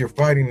feel like you're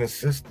fighting the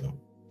system.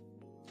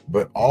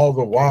 But all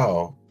the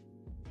while,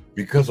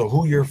 because of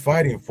who you're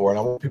fighting for, and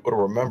I want people to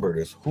remember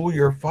this, who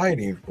you're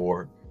fighting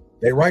for,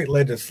 they write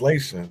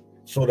legislation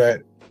so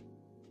that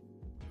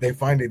they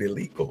find it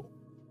illegal.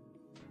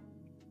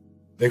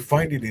 They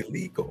find it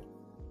illegal.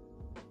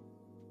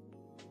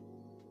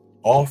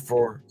 All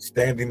for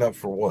standing up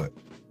for what?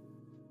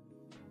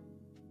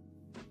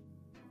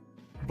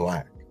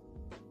 Black.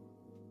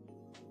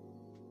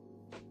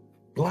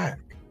 Black.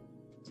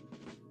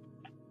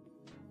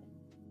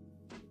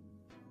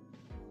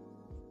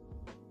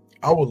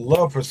 I would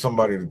love for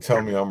somebody to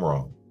tell me I'm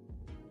wrong.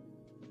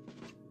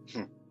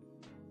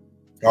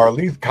 Or at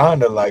least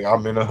kind of like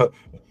I'm in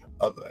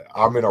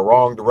a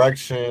wrong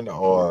direction,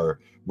 or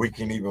we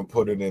can even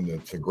put it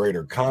into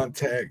greater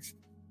context.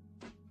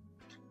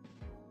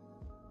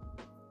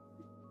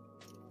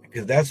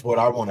 Because that's what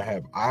I want to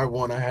have. I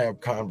want to have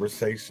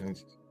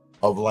conversations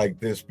of like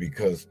this,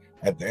 because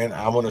at the end,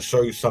 I want to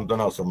show you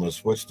something else. I'm going to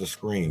switch the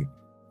screen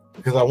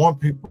because I want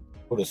people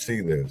to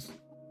see this.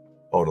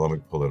 Hold on, let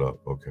me pull it up.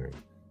 Okay.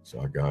 So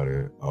I got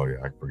it. Oh yeah,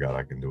 I forgot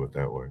I can do it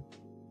that way.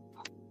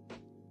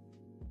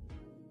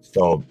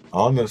 So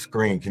on the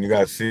screen, can you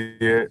guys see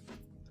it?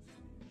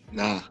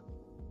 Nah.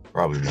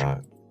 Probably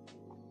not.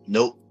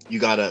 Nope. You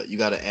gotta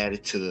add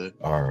it to the.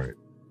 All right.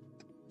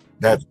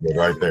 That's good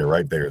right there.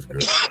 Right there is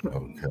good.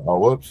 Okay. Oh,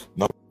 whoops.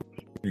 No,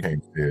 you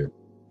can't see it.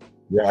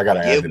 Yeah, I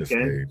gotta add to the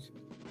stage.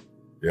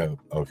 Yeah.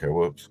 Okay.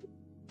 Whoops.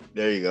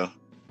 There you go.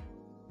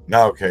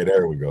 Now, okay,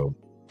 there we go.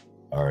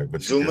 All right,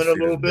 but zoom in a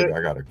little bit.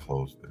 I gotta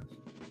close this.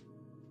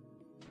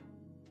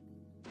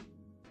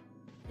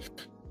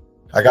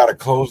 I gotta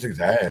close these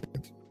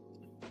ads.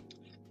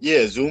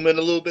 Yeah, zoom in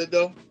a little bit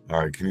though. All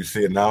right, can you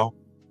see it now?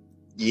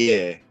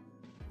 Yeah.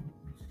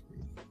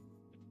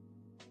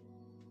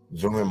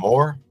 Zoom in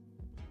more?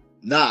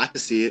 Nah, I can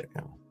see it.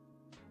 Damn.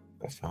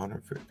 That's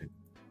 150.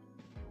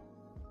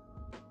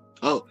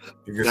 Oh,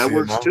 that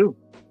works too.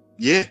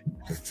 Yeah.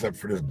 Except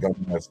for this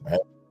dumbass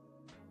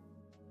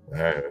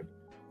ad.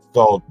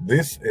 So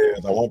this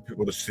is, I want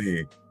people to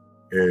see,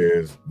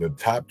 is the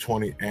top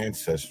 20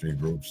 ancestry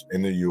groups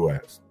in the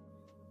U.S.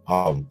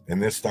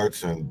 And this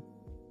starts in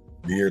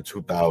the year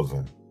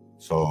 2000.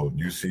 So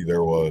you see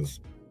there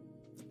was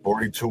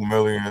 42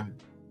 million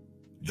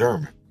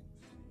German,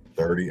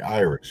 30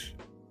 Irish,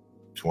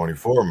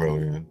 24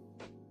 million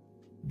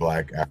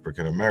Black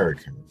African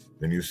Americans.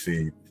 Then you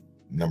see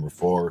number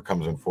 4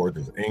 comes in fourth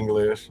is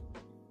English.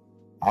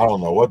 I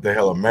don't know what the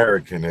hell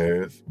American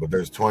is, but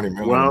there's 20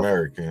 million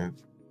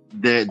Americans.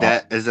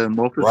 That is a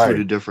multitude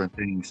of different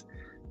things.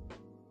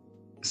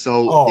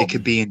 So it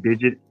could be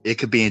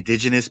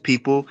indigenous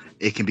people,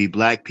 it can be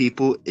Black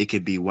people, it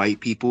could be white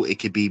people, it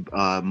could be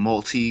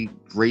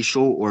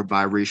multiracial or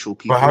biracial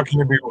people. But how can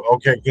it be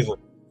okay?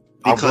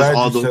 Because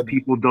all those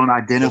people don't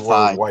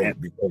identify white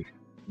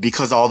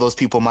because all those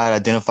people might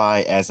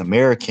identify as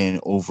American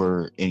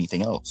over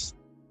anything else.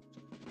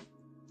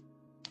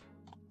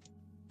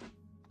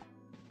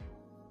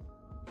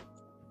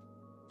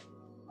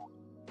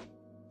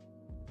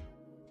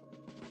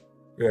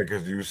 Yeah,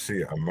 because you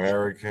see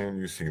American,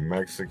 you see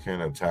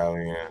Mexican,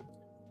 Italian,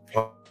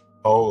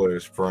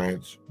 Polish,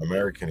 French,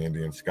 American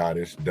Indian,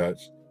 Scottish,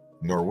 Dutch,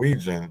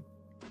 Norwegian,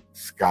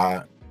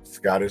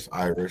 Scottish,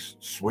 Irish,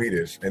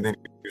 Swedish, and then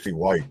you see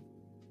white.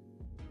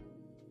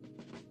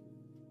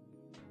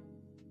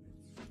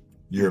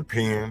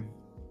 European.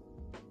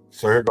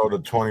 So here go the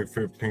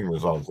 2015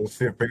 results. Let's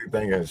see if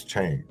anything has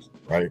changed,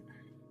 right?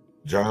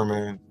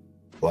 German,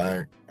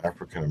 Black,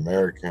 African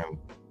American,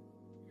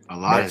 a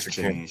lot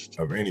Mexican, has changed.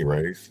 Of any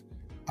race,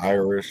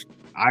 Irish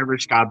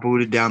got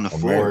booted down to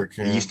 4.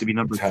 It used to be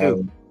number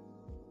Italian. 2.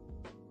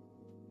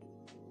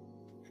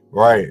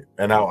 Right,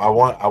 and I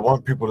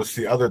want people to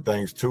see other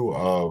things too.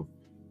 Of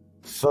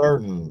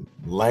certain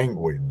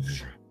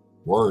language,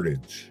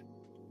 wordage.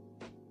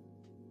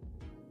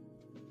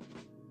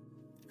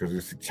 Because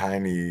you see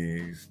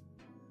Chinese,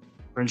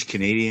 French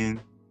Canadian,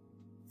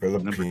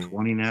 number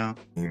 20 now.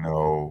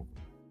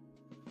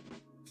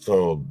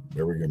 So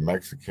there we go,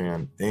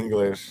 Mexican,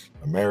 English,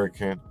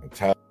 American,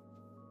 Italian,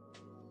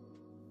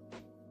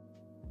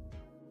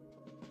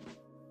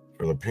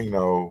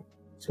 Filipino.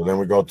 So then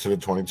we go to the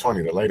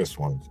 2020, the latest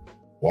ones.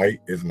 White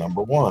is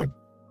number 1.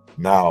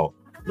 Now,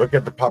 look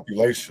at the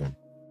population.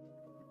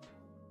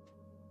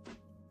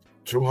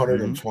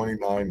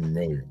 229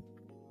 million.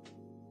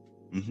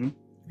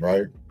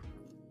 Right?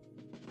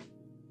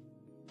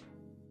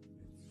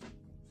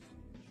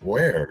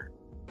 Where?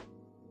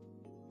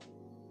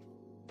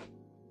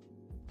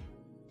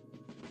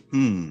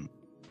 I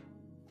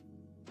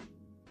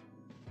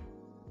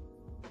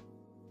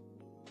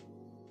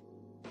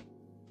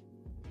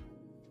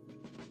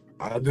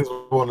just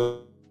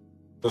wanted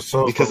to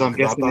show because I'm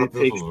guessing I thought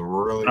this was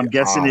really odd,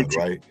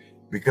 right?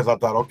 Because I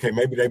thought, okay,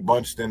 maybe they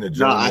bunched in the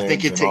Germans I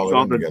think it and all takes of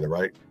all them the together,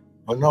 right?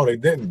 But no, they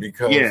didn't,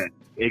 because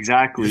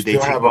exactly. They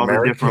still take have all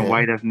the different American,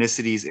 white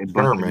ethnicities and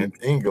German,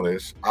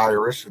 English,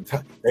 Irish,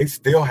 they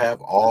still have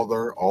all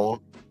their own.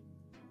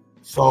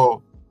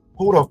 So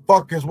who the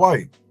fuck is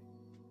white?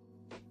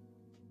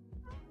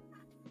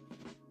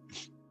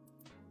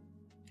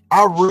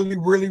 I really,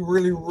 really,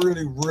 really,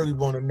 really, really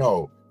want to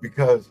know,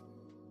 because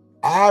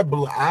I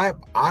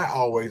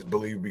always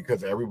believe,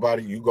 because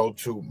everybody you go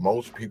to,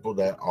 most people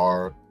that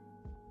are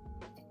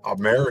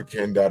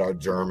American, that are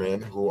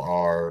German, who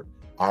are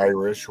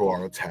Irish, who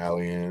are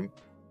Italian,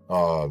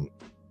 who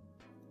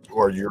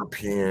are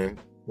European,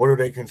 what do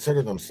they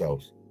consider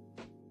themselves?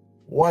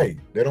 White.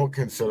 They don't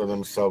consider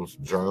themselves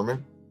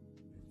German.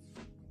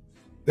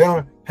 They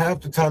don't,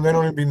 half the time they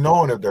don't even be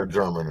knowing if they're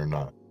German or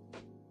not.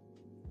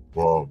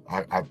 Well,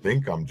 I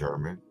think I'm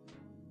German.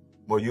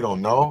 Well, you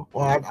don't know?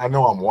 Well, I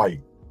know I'm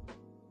white.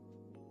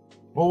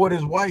 Well, what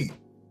is white?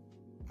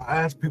 I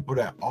ask people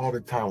that all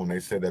the time when they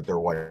say that they're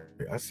white.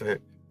 I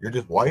said, you're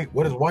just white?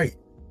 What is white?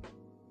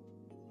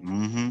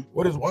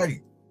 What is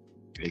white?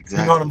 Exactly.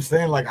 You know what I'm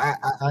saying? Like, I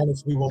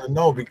honestly want to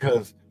know,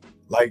 because,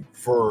 like,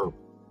 for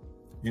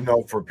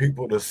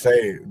people to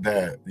say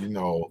that,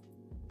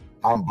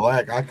 I'm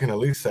black, I can at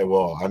least say,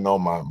 well, I know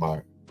my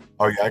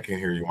oh yeah, I can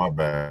hear you, my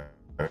bad.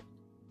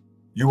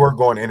 You were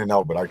going in and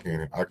out, but I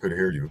could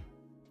hear you.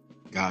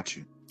 Got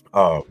you.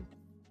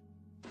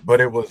 But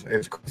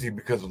it's crazy,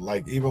 because,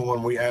 like, even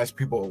when we ask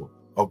people,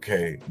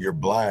 okay, you're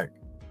black,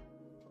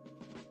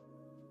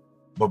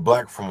 but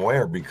black from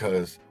where?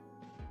 Because,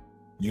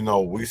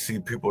 we see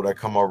people that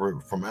come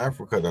over from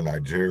Africa, they're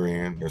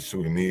Nigerian, they're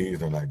Sudanese,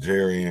 they're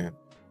Nigerian,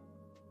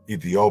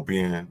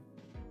 Ethiopian,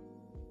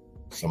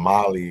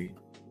 Somali.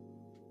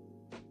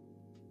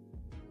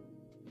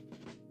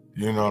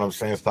 You know what I'm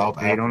saying? South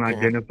African. They don't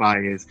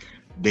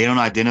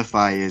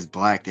identify as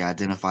black. They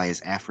identify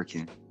as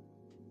African.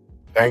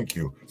 Thank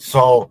you.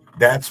 So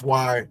that's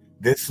why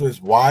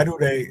why do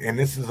they? And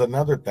this is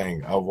another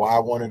thing of why I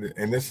wanted to.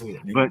 And this is.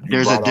 But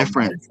there's a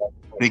difference.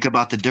 Think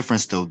about the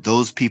difference, though.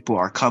 Those people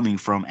are coming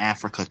from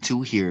Africa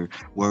to here,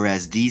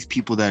 whereas these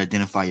people that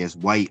identify as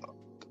white,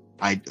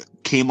 I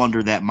came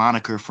under that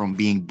moniker from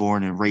being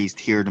born and raised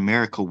here in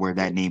America, where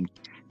that name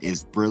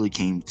really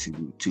came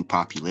to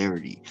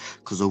popularity.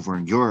 Because over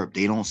in Europe,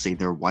 they don't say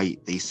they're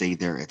white, they say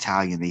they're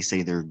Italian, they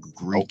say they're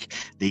Greek,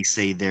 they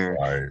say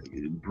they're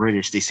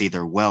British, they say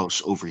they're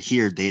Welsh. Over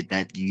here,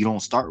 that you don't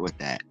start with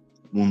that.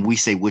 When we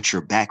say what's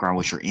your background,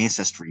 what's your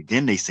ancestry,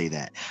 then they say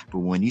that.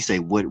 But when you say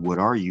what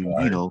are you,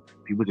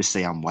 people just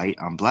say I'm white,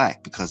 I'm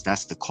black, because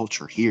that's the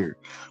culture here.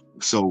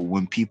 So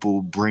when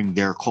people bring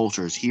their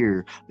cultures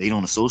here, they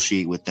don't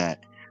associate with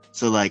that.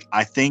 So, like,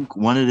 I think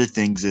one of the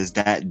things is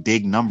that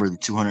big number, the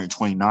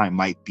 229,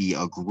 might be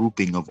a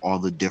grouping of all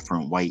the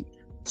different white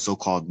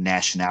so-called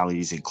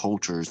nationalities and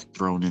cultures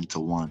thrown into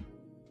one.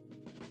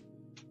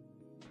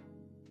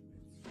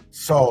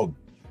 So,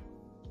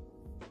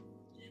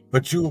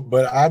 but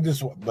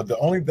the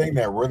only thing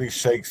that really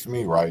shakes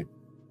me, right,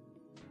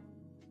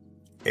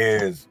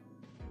 is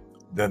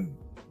the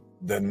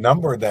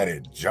number that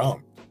it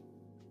jumped.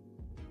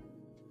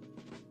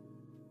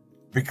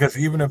 Because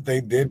even if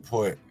they did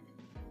put,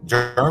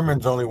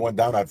 Germans only went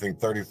down, I think,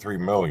 33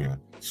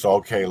 million. So,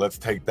 okay, let's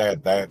take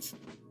that. That's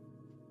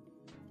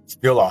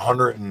still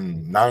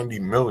 190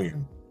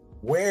 million.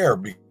 Where?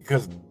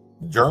 Because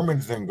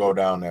Germans didn't go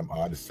down that much.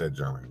 I just said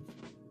Germans.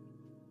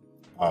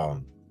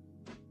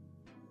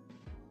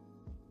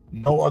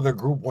 No other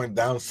group went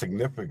down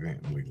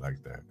significantly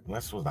like that,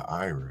 unless it was the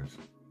Irish.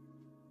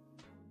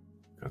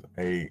 Because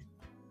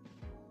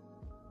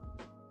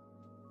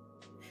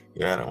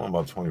that one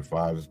about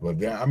 25. But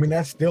yeah, I mean,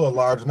 that's still a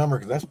large number,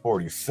 because that's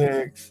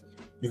 46.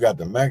 You got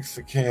the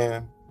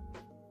Mexican.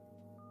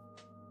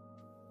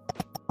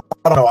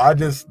 I don't know. I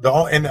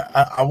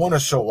want to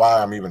show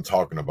why I'm even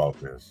talking about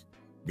this,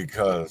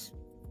 because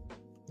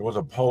there was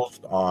a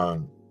post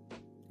on,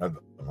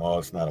 well,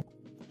 it's not a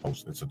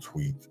post, it's a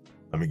tweet.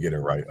 Let me get it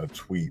right. A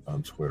tweet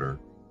on Twitter.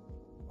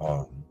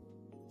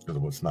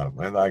 because it's not.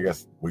 I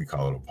guess we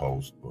call it a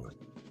post, but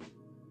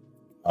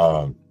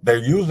they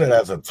use it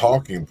as a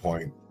talking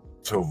point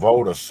to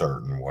vote a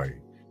certain way,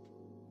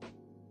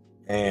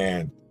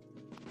 and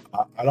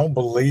I don't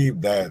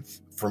believe that.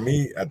 For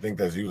me, I think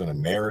that's using a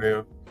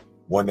narrative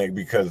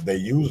because they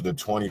use the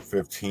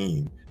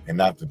 2015 and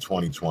not the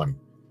 2020.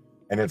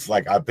 And it's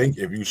like, I think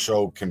if you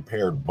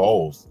compared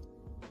both,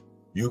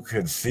 you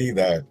could see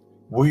that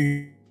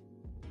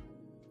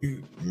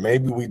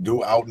maybe we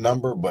do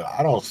outnumber, but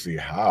I don't see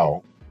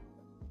how.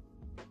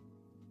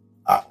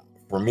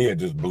 For me, it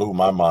just blew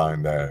my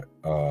mind that,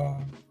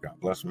 God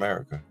bless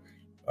America.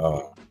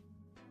 Hold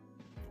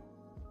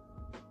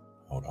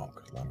on,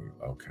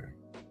 okay.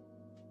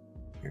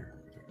 Here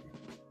it is.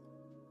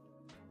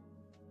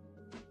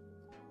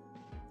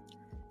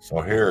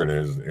 So here it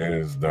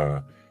is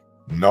the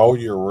know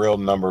your real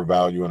number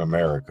value in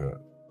America,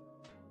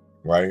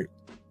 right?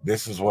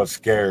 This is what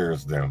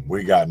scares them.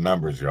 We got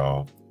numbers,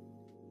 y'all.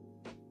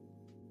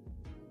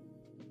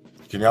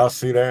 Can y'all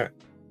see that?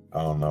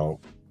 I don't know.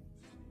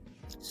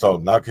 So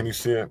now can you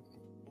see it?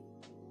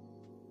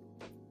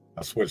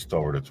 I switched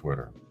over to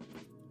Twitter.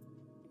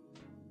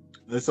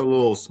 It's a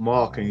little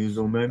small. Can you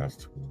zoom in?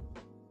 That's cool.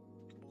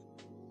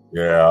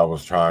 Yeah, I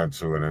was trying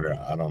to, and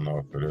I don't know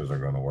if it is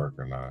going to work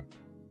or not.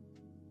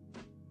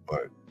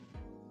 But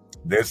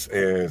it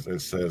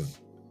says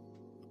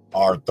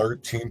our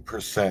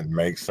 13%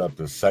 makes up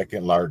the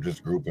second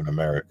largest group in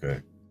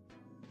America.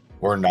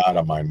 We're not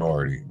a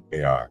minority.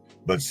 They are.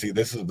 But see,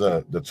 this is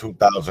the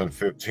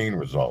 2015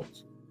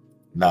 results.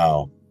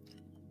 Now,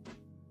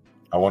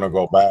 I want to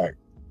go back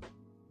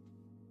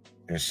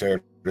and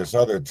share this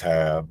other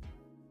tab.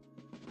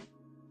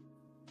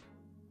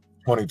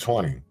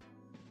 2020.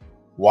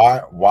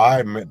 Why?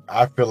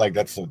 I feel like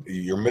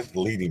you're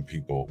misleading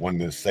people when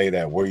they say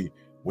that we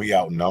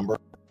outnumber.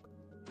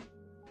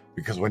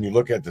 Because when you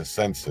look at the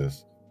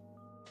census,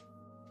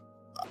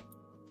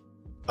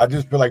 I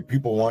just feel like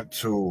people want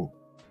to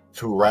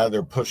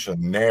rather push a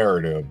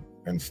narrative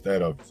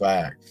instead of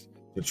facts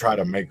to try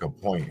to make a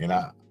point. And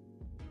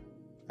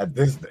at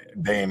this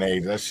day and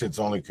age, that shit's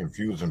only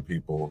confusing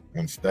people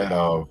instead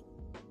of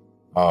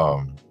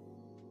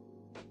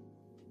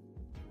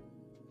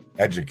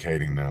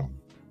educating them.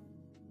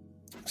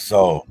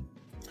 So,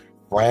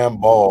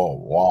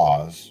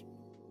 Framboise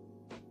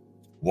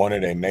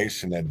wanted a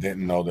nation that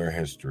didn't know their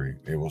history.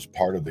 It was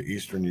part of the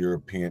Eastern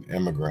European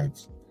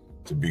immigrants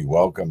to be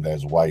welcomed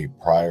as white.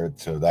 Prior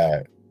to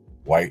that,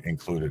 white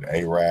included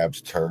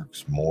Arabs,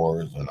 Turks,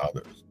 Moors, and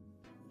others.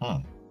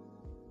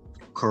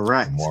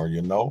 Correct. The more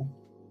you know.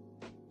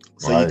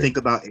 So right. You think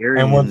about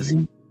Aryans.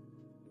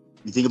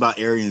 You think about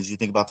Aryans, you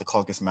think about the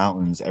Caucasus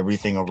Mountains,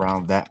 everything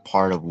around that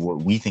part of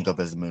what we think of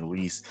as the Middle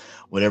East,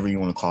 whatever you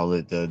want to call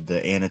it,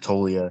 the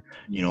Anatolia,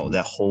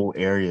 that whole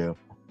area,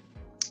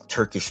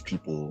 Turkish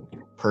people,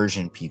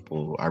 Persian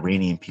people,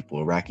 Iranian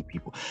people, Iraqi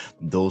people,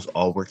 those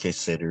all were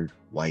considered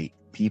white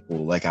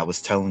people. Like I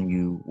was telling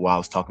you while I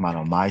was talking about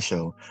on my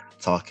show,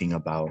 talking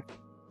about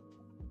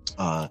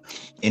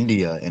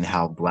India and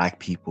how Black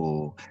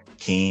people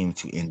came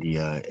to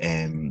India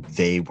and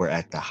they were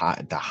at the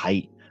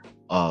height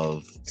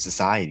of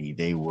society.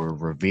 They were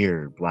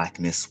revered.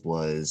 Blackness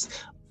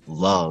was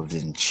loved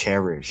and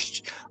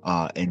cherished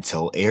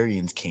until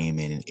Aryans came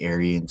in, and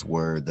Aryans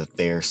were the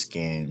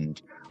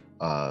fair-skinned,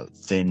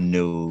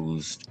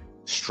 thin-nosed,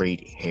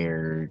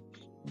 straight-haired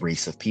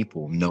race of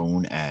people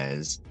known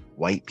as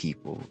white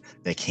people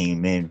that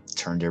came in,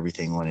 turned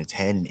everything on its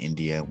head in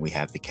India. We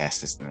have the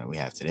caste system that we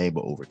have today,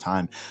 but over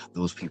time,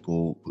 those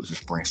people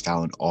just branched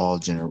out in all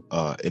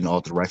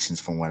directions,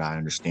 from what I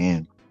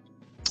understand.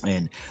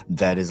 And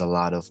that is a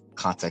lot of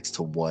context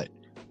to what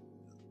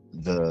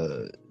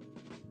the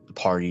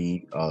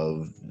party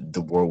of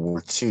the World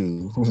War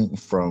II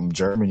from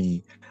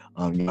Germany,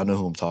 y'all know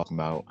who I'm talking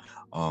about,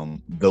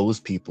 those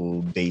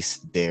people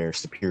based their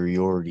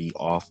superiority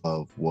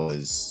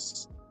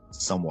was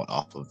somewhat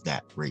off of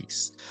that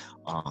race.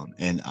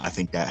 And I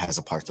think that has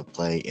a part to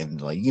play in,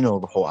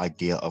 the whole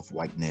idea of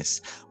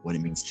whiteness, what it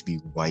means to be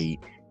white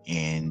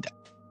and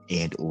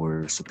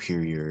or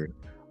superior,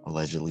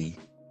 allegedly.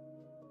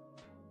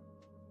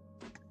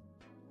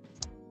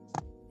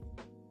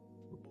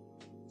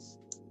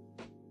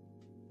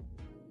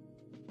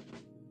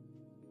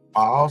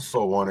 I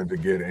also wanted to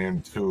get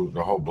into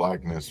the whole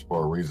blackness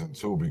for a reason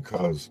too,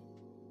 because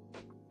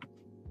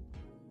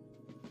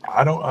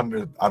I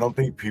don't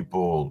think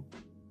people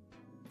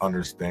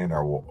understand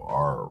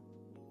or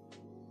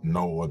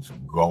know what's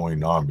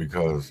going on,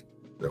 because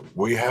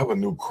we have a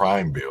new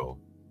crime bill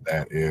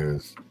that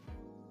is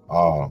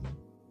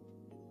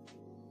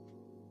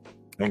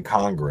in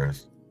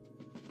Congress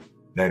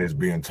that is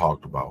being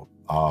talked about.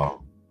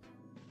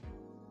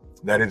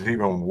 That is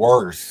even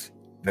worse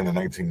than the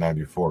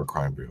 1994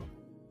 crime bill.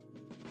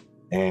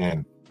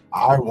 And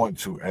I want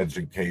to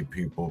educate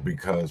people,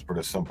 because for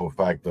the simple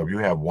fact of, you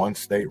have one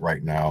state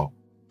right now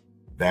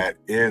that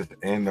is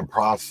in the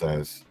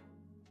process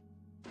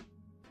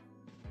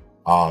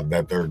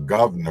that their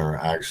governor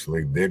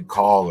actually did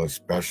call a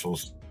special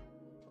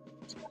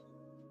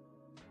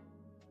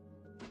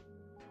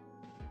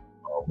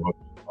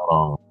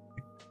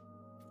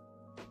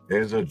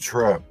is a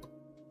trip.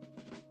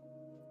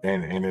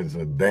 And it's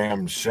a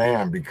damn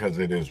sham because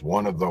it is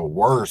one of the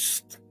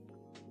worst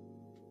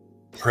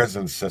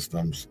prison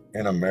systems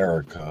in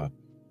America,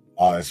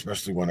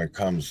 especially when it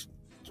comes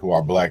to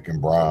our black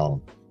and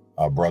brown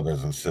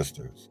brothers and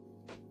sisters.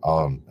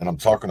 And I'm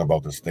talking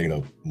about the state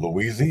of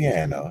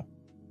Louisiana.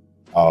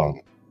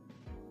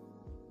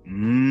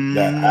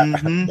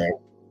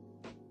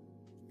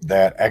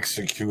 That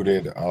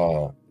executed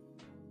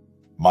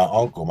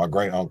my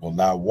great uncle,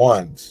 not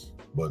once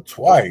but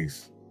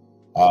twice,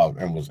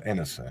 and was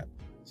innocent.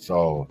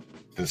 So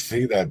to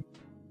see that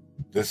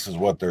this is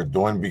what they're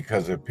doing,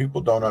 because if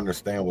people don't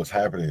understand what's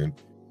happening,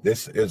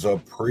 this is a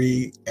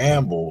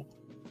preamble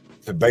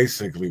to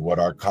basically what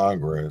our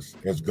Congress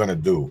is going to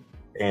do.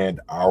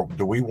 And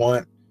do we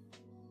want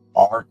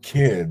our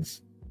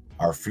kids,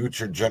 our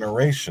future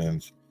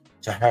generations,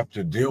 to have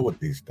to deal with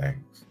these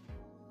things?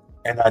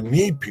 And I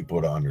need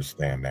people to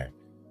understand that,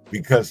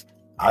 because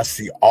I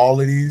see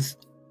all of these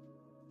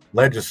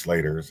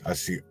legislators, I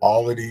see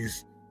all of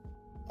these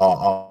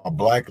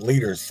black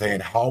leaders saying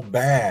how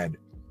bad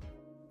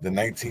the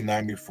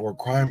 1994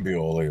 crime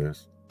bill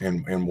is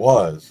and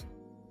was,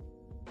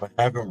 but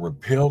haven't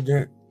repealed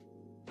it,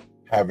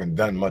 haven't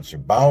done much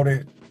about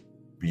it,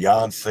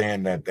 beyond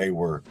saying that they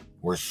were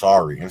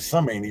sorry. And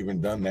some ain't even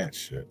done that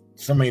shit.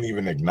 Some ain't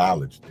even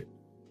acknowledged it.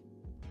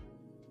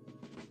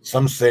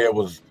 Some say it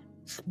was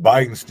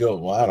Biden still.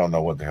 Well, I don't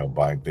know what the hell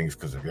Biden thinks,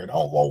 because if you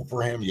don't vote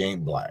for him, you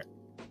ain't black.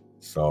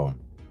 So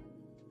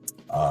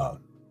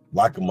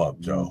lock them up,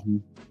 Joe.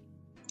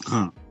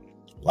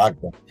 Lock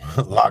them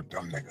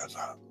niggas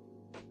up.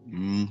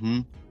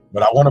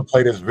 But I want to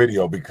play this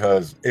video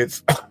because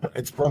it's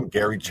from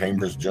Gary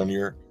Chambers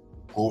Jr.,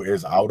 who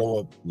is out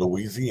of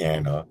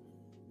Louisiana.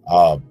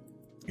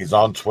 He's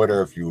on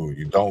Twitter. If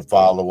you don't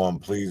follow him,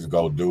 please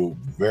go do.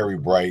 Very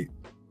bright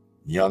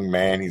young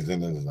man. He's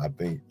in his, I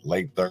think,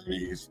 late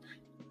 30s,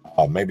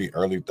 maybe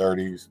early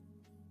 30s.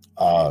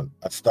 I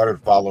started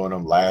following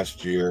him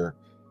last year.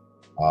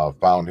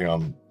 Found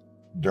him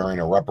during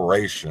a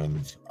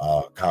reparations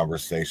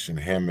conversation.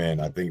 Him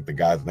and I think the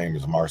guy's name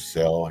is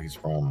Marcel. He's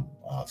from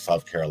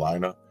South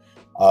Carolina.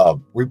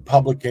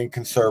 Republican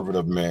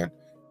conservative men.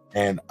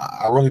 And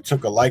I really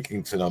took a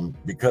liking to them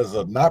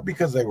not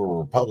because they were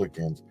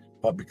Republicans,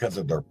 but because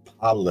of their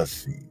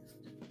policies.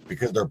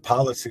 Because their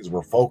policies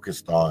were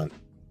focused on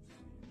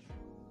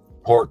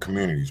poor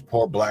communities,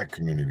 poor black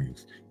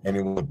communities. And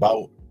it was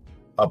about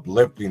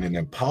uplifting and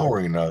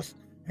empowering us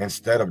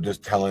instead of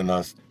just telling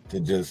us to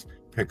just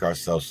pick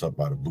ourselves up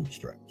by the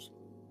bootstraps.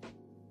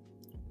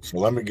 So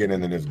let me get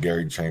into this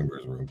Gary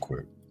Chambers real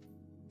quick.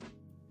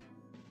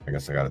 I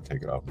guess I got to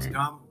take it off mute.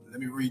 Let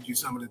me read you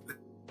some of the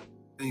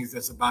things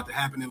that's about to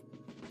happen.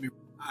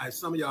 All right,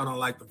 some of y'all don't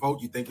like to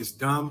vote. You think it's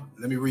dumb.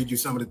 Let me read you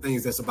some of the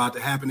things that's about to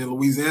happen in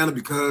Louisiana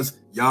because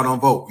y'all don't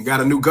vote. We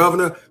got a new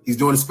governor. He's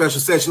doing a special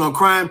session on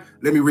crime.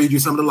 Let me read you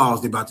some of the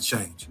laws they're about to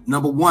change.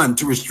 Number 1,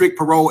 to restrict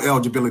parole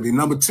eligibility.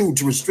 Number 2,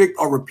 to restrict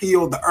or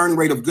repeal the earn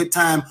rate of good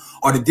time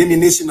or the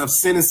diminution of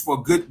sentence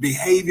for good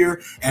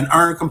behavior and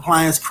earn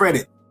compliance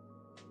credit.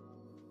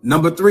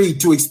 Number 3,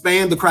 to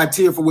expand the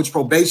criteria for which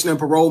probation and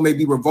parole may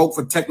be revoked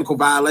for technical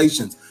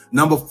violations.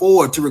 Number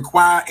 4, to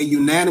require a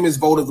unanimous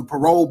vote of the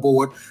parole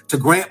board to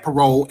grant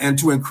parole and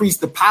to increase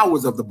the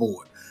powers of the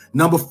board.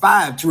 Number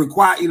 5, to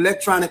require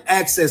electronic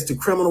access to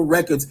criminal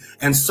records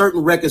and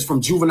certain records from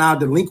juvenile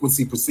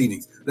delinquency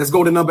proceedings. Let's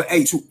go to number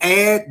 8, to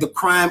add the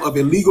crime of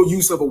illegal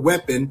use of a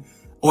weapon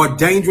or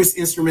dangerous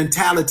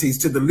instrumentalities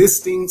to the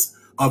listings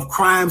of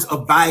crimes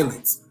of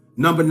violence.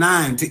 Number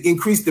 9, to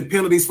increase the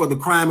penalties for the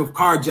crime of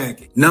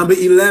carjacking. Number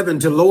 11,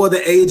 to lower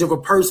the age of a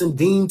person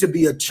deemed to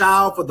be a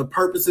child for the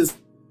purposes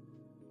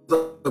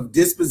of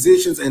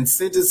dispositions and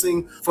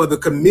sentencing for the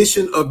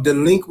commission of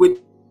delinquent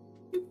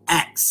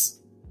acts.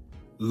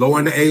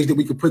 Lowering the age that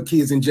we could put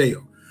kids in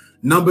jail.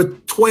 Number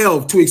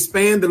 12, to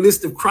expand the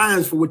list of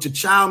crimes for which a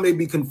child may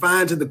be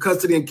confined to the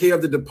custody and care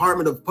of the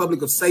Department of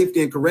Public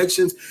Safety and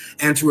Corrections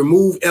and to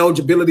remove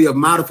eligibility of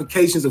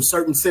modifications of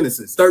certain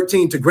sentences.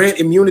 13, to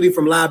grant immunity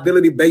from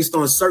liability based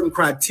on certain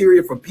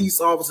criteria for peace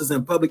officers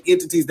and public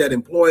entities that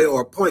employ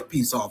or appoint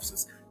peace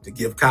officers to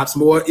give cops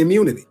more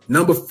immunity.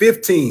 Number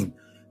 15,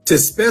 to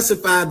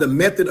specify the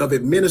method of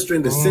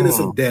administering the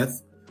sentence of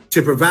death,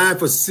 to provide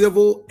for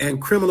civil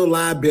and criminal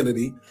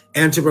liability,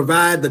 and to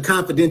provide the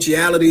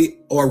confidentiality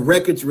or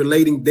records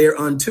relating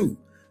thereunto.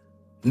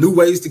 New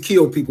ways to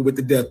kill people with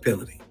the death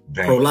penalty.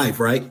 Pro-life,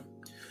 right?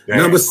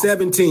 Number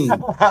 17,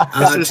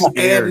 to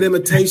add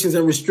limitations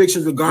and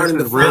restrictions regarding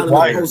the filing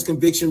of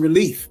post-conviction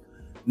relief.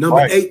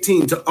 Number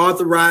 18, to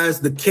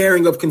authorize the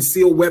carrying of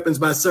concealed weapons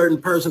by certain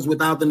persons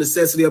without the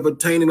necessity of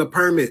obtaining a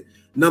permit.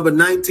 Number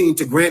 19,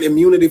 to grant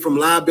immunity from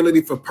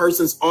liability for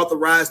persons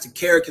authorized to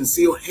carry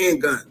concealed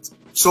handguns.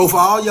 So for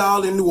all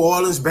y'all in New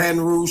Orleans,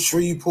 Baton Rouge,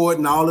 Shreveport,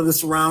 and all of the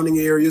surrounding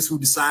areas who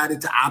decided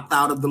to opt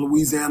out of the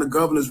Louisiana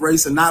governor's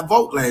race and not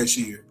vote last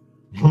year,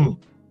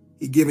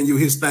 he giving you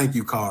his thank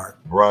you card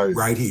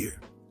right here.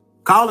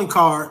 Calling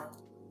card,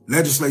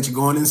 legislature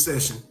going in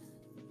session.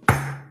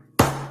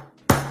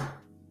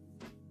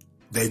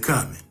 They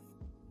coming.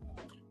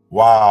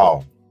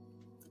 Wow.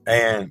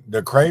 And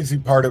the crazy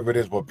part of it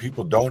is what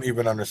people don't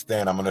even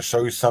understand. I'm going to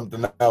show you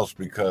something else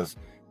because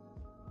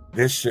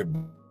this shit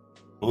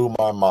blew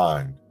my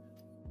mind.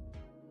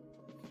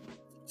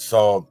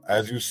 So,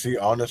 as you see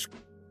on the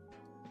screen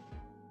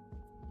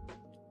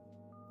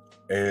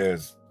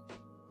is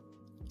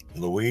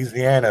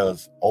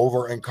Louisiana's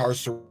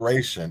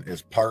over-incarceration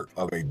is part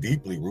of a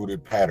deeply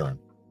rooted pattern.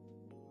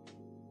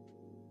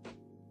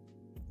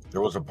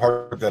 There was a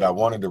part that I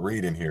wanted to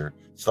read in here.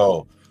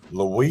 So,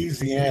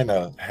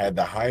 Louisiana had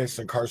the highest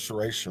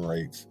incarceration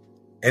rates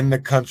in the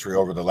country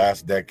over the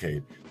last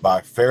decade by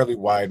fairly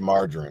wide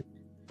margins.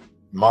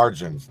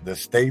 The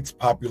state's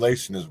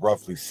population is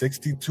roughly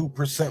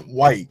 62%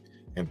 white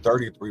and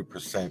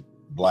 33%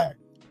 black.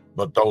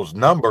 But those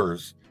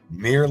numbers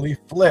nearly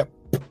flip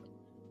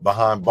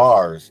behind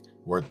bars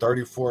where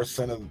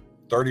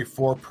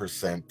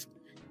 34%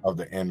 of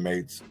the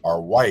inmates are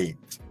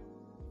white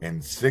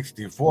and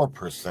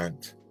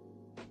 64%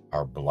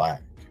 are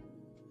black.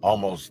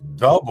 Almost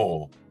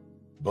double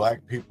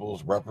black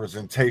people's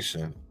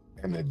representation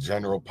in the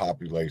general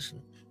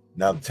population.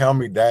 Now tell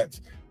me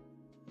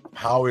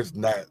how is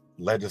that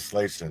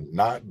legislation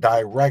not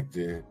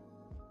directed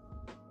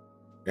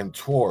and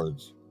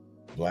towards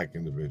black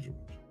individuals?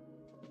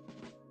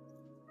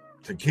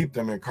 To keep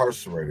them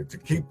incarcerated, to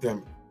keep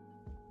them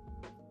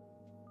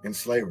in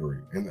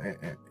slavery. And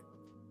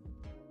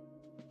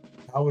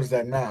how is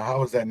that not?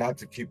 How is that not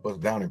to keep us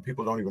down? And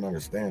people don't even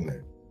understand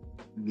that.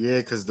 Yeah,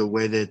 because the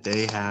way that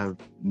they have,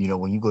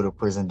 when you go to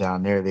prison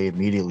down there, they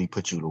immediately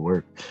put you to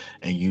work.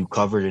 And you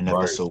covered an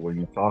episode where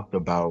you talked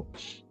about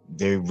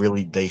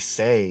they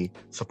say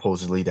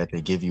supposedly that they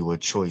give you a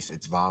choice.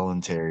 It's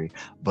voluntary,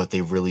 but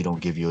they really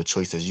don't give you a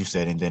choice, as you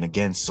said. And then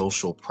again,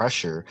 social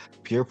pressure,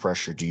 peer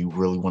pressure. Do you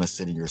really want to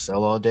sit in your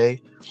cell all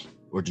day?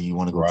 Or do you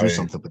want to go do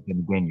something? But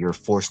then again, you're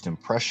forced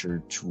and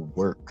pressured to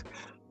work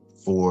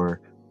for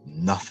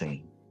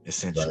nothing,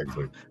 essentially.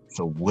 Exactly.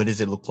 So what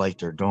does it look like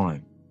they're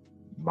doing?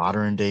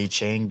 Modern day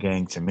chain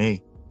gang to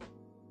me.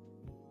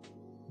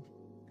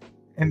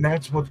 And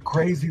that's what's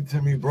crazy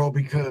to me, bro,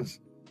 because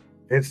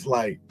it's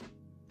like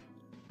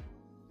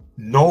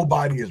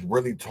nobody is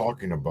really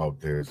talking about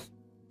this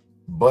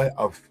but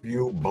a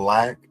few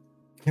black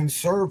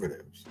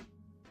conservatives.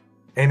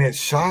 And it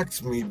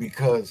shocks me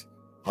because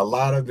a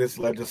lot of this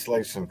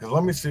legislation, because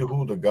let me see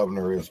who the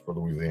governor is for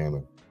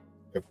Louisiana.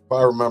 If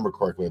I remember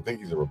correctly, I think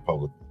he's a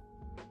Republican.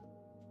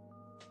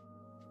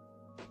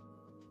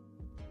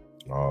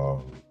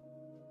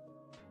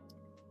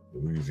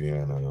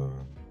 Louisiana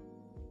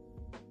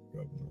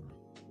governor.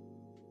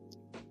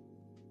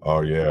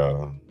 Oh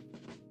yeah.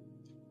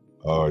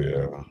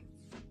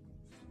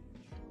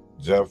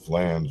 Jeff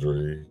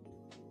Landry,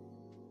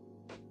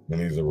 and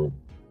he's a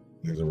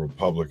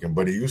Republican,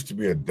 but he used to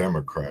be a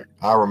Democrat.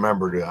 I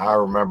remember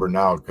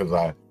now because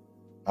I've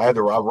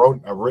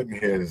written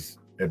his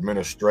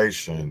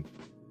administration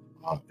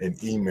an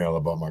email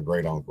about my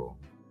great uncle,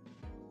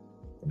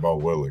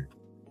 about Willie,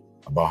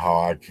 about how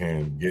I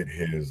can get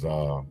his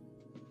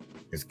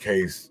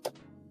case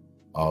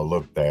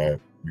looked at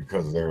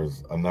because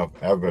there's enough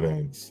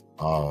evidence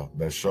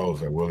that shows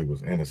that Willie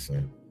was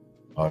innocent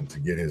to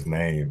get his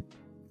name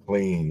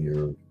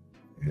clean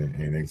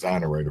and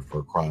exonerated for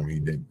a crime he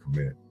didn't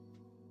commit.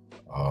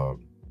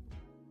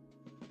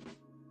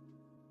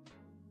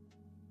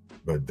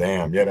 But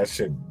damn, yeah, that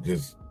shit,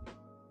 just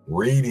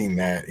reading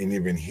that and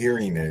even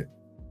hearing it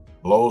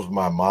blows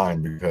my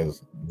mind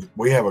because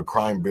we have a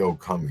crime bill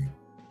coming,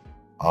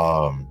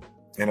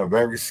 and a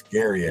very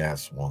scary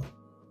ass one.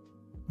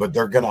 But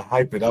they're gonna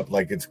hype it up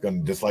like it's gonna,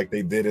 just like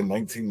they did in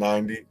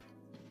 1990,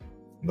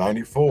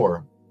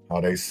 94,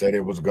 how they said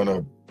it was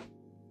gonna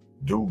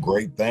do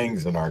great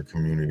things in our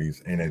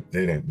communities, and it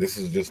didn't. This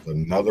is just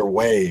another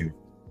wave,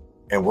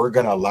 and we're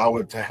gonna allow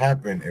it to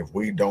happen if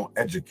we don't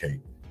educate,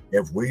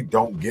 if we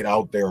don't get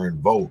out there and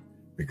vote.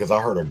 Because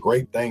I heard a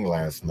great thing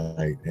last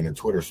night in a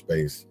Twitter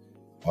space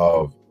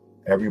of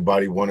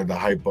everybody wanted to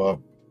hype up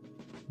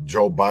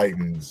Joe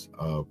Biden's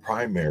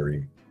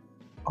primary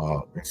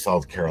in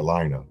South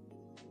Carolina,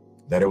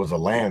 that it was a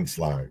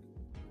landslide,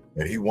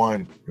 that he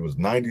won. It was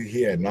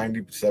he had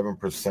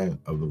 97%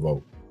 of the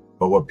vote.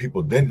 But what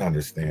people didn't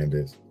understand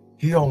is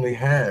he only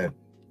had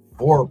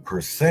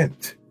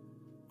 4%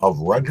 of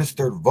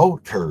registered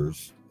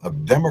voters,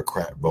 of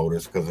Democrat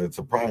voters, because it's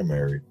a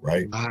primary,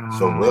 right?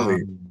 So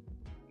really,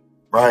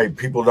 right,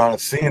 people aren't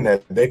seeing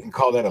that. They can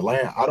call that a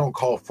land. I don't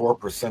call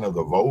 4% of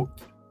the vote,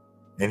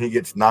 and he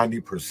gets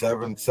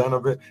 90%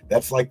 of it.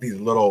 That's like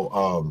these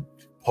little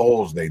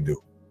polls they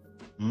do.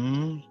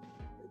 You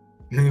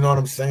know what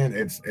I'm saying?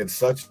 It's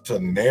such a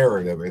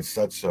narrative. It's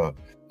such a,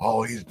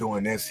 oh, he's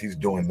doing this, he's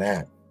doing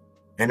that.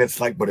 And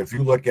it's like, but if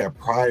you look at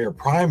prior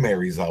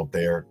primaries out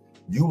there,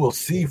 you will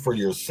see for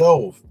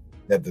yourself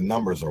that the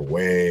numbers are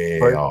way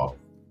off.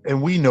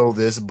 And we know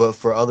this, but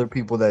for other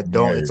people that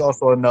don't, it's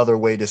also another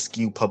way to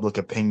skew public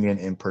opinion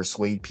and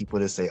persuade people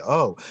to say,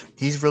 oh,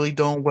 he's really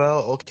doing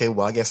well. Okay,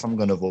 well, I guess I'm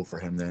going to vote for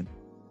him then.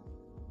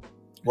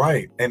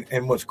 Right.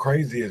 And what's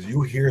crazy is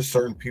you hear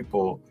certain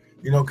people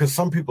because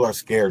some people are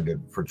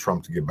scared for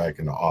Trump to get back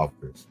into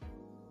office.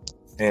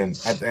 And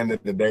at the end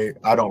of the day,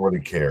 I don't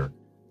really care.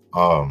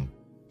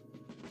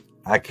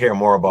 I care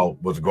more about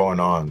what's going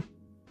on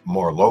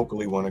more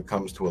locally when it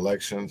comes to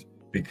elections,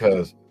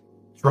 because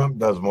Trump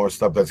does more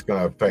stuff that's going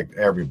to affect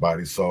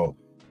everybody. So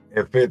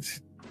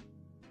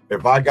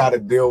if I got to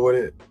deal with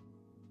it,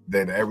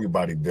 then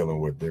everybody dealing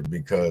with it,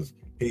 because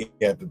he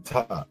at the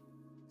top.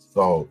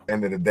 So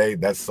end of the day,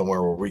 that's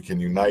somewhere where we can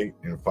unite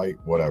and fight,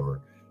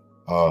 whatever.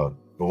 But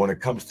when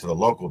it comes to the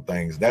local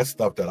things, that's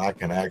stuff that I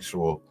can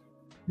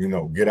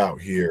get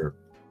out here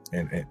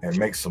and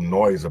make some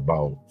noise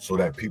about, so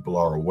that people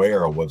are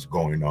aware of what's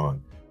going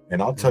on.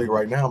 And I'll tell you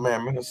right now,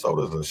 man,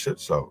 Minnesota's a shit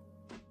show.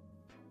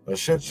 A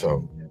shit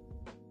show.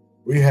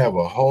 We have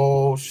a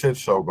whole shit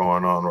show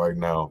going on right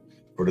now,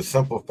 for the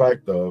simple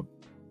fact of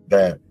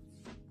that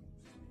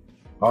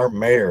our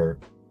mayor,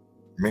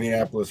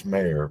 Minneapolis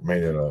mayor,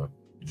 made it a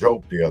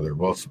joke the other.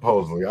 Well,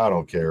 supposedly, I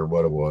don't care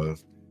what it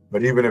was,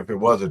 but even if it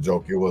was a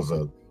joke, it was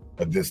a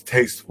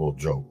distasteful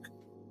joke.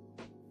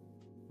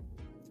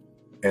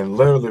 And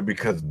literally,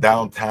 because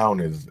downtown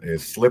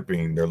is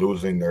slipping, they're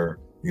losing their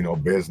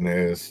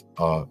business.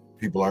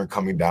 People aren't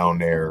coming down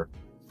there.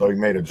 So he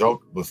made a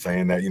joke with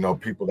saying that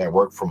people that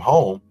work from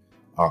home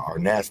are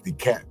nasty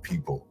cat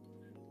people,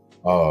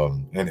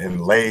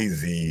 and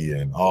lazy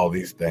and all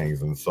these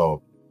things. And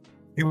so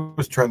he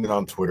was trending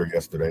on Twitter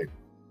yesterday,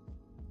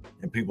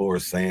 and people were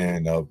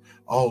saying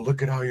oh,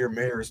 look at how your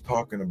mayor is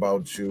talking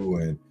about you,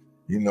 and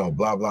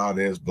blah blah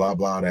this, blah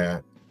blah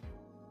that.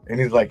 And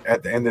he's like,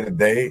 at the end of the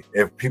day,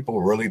 if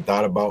people really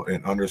thought about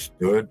and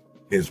understood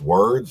his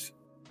words,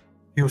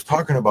 he was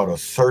talking about a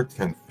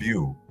certain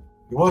few.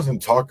 He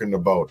wasn't talking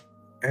about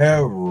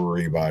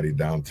everybody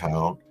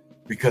downtown,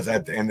 because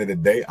at the end of the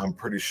day, I'm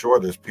pretty sure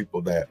there's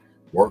people that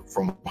work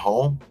from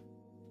home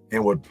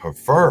and would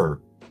prefer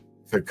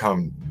to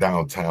come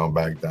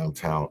back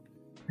downtown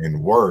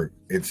and work.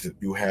 It's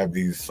you have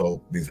these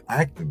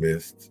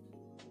activists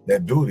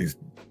that do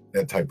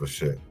that type of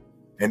shit,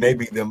 and they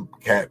be them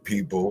cat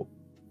people.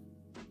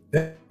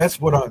 That's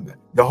what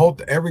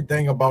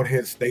everything about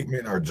his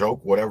statement or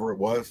joke, whatever it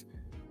was,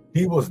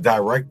 he was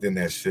directing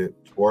that shit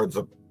towards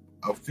a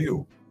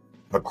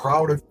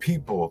crowd of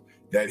people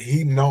that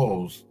he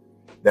knows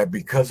that,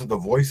 because of the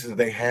voices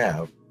they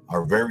have,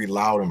 are very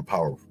loud and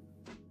powerful.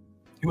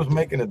 He was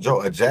making a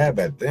jab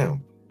at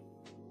them.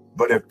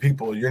 But if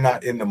you're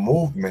not in the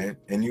movement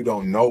and you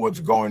don't know what's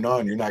going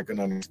on, you're not going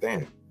to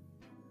understand.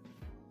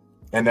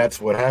 And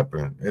that's what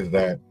happened, is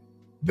that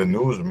the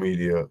news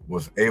media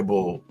was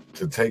able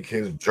to take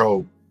his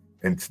joke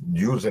and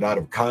use it out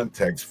of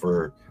context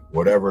for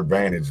whatever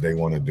advantage they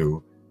want to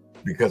do,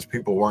 because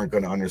people weren't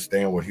going to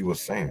understand what he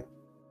was saying.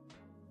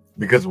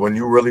 Because when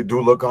you really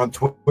do look on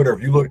Twitter,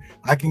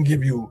 I can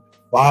give you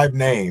 5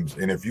 names,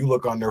 and if you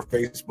look on their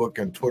Facebook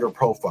and Twitter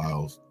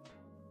profiles,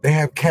 they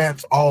have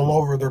cats all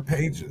over their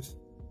pages.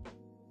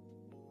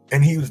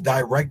 And he was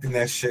directing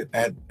that shit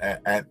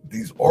at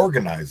these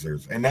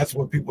organizers, and that's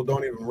what people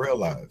don't even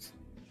realize,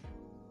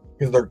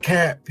 because they're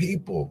cat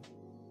people.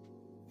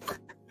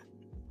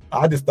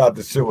 I just thought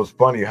this shit was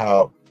funny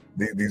how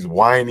these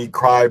whiny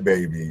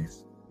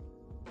crybabies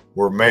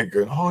were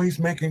making, he's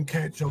making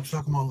cat jokes,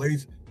 talking about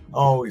lazy.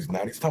 No, he's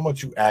not. He's talking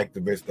about you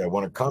activists that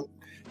want to come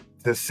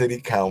to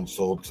city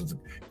council, to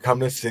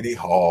come to city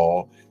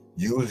hall,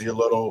 use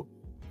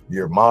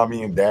your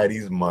mommy and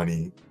daddy's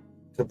money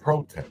to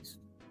protest.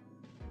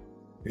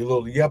 You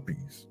little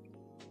yuppies.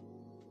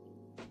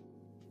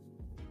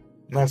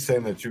 I'm not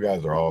saying that you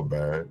guys are all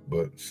bad,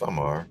 but some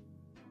are.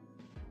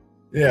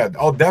 Yeah,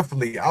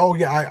 definitely.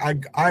 I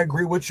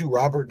agree with you,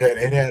 Robert, that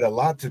it had a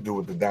lot to do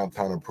with the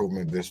Downtown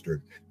Improvement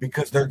District,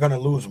 because they're going to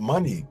lose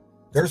money.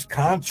 There's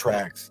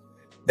contracts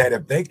that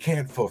if they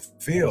can't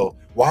fulfill,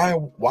 why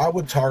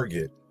would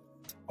Target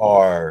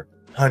or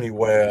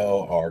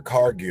Honeywell or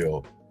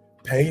Cargill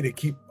pay to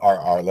keep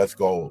our let's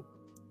go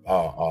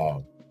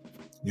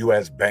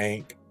U.S.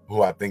 Bank,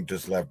 who I think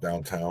just left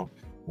downtown?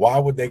 Why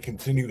would they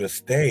continue to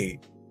stay,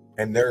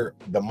 and the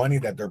money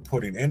that they're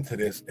putting into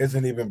this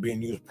isn't even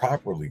being used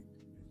properly?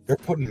 They're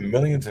putting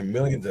millions and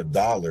millions of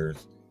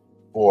dollars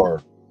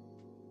for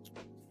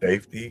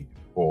safety,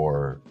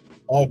 for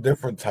all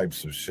different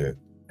types of shit.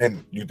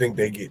 And you think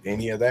they get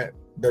any of that?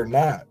 They're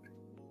not.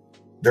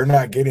 They're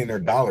not getting their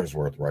dollars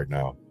worth right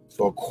now.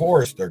 So of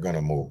course they're going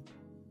to move.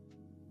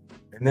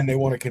 And then they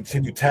want to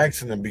continue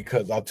taxing them,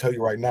 because I'll tell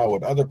you right now,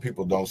 what other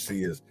people don't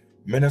see is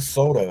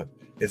Minnesota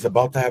is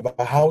about to have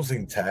a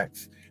housing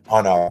tax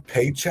on our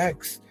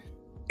paychecks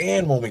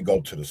and when we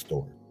go to the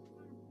store.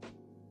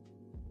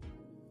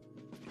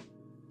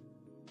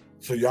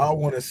 So y'all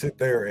want to sit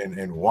there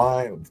and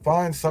whine,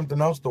 find something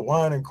else to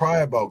whine and cry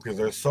about, because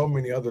there's so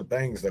many other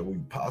things that we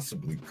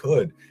possibly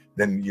could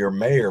than your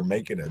mayor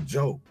making a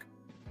joke.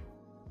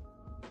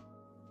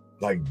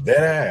 Like,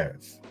 dead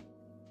ass.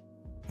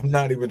 I'm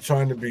not even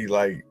trying to be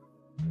like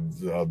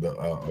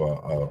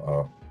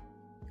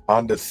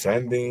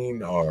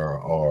condescending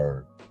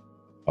or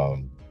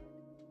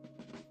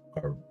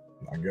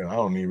again, I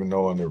don't even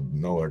know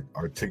no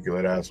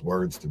articulate ass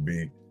words to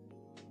be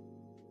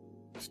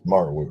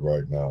smart with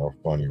right now, or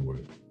funny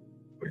with.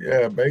 But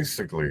yeah,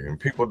 basically, and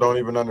people don't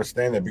even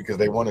understand it because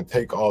they want to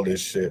take all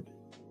this shit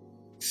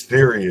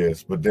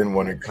serious, but then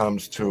when it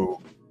comes to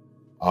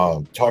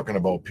talking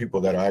about people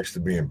that are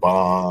actually being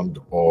bombed,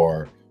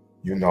 or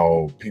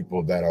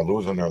people that are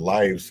losing their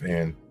lives,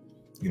 and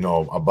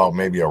about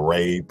maybe a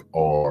rape,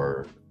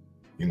 or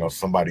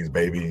somebody's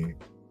baby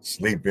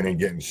sleeping and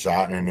getting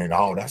shot, and then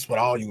that's what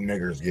all you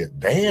niggers get.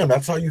 Damn,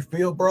 that's how you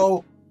feel,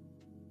 bro.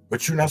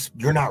 But you're not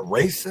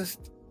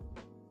racist.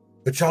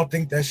 But y'all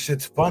think that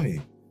shit's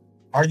funny.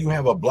 Or you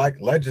have a black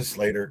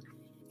legislator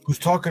who's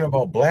talking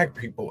about black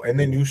people, and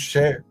then you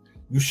share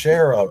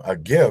a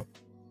gif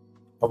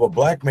of a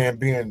black man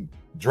being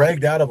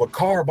dragged out of a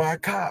car by a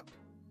cop.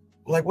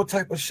 Like, what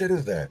type of shit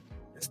is that?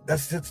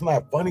 It's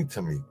not funny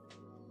to me.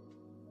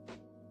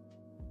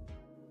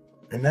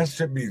 And that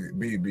should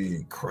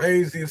be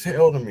crazy as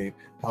hell to me,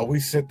 how we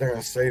sit there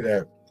and say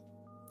that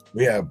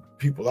we have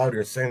people out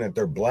here saying that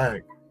they're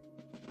black.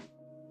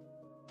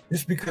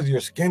 Just because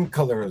your skin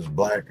color is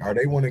black, or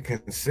they want to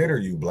consider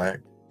you black,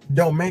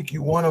 don't make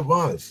you one of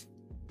us.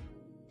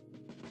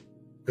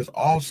 Because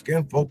all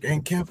skin folk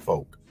ain't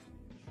kinfolk.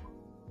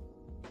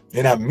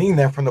 And I mean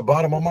that from the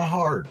bottom of my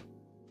heart.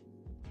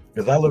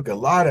 Because I look a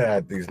lot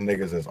at these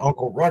niggas as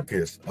Uncle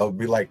Ruckus. I'll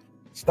be like,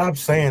 stop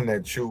saying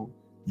that you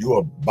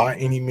are by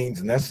any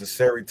means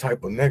necessary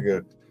type of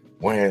nigga,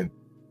 when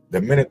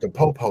the minute the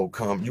po-po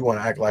come, you want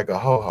to act like a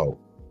ho-ho.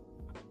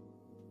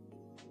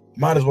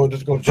 Might as well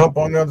just go jump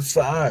on the other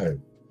side.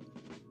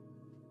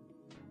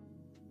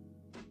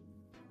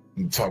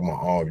 You talking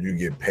about, you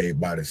get paid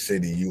by the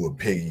city, you a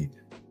piggy.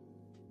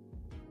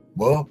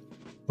 Well,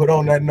 put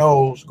on that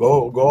nose,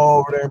 go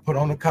over there and put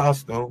on the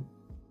costume.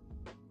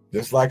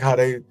 Just like how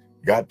they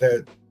got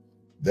that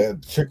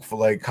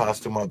Chick-fil-A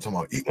costume on, talking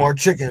about eat more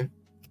chicken.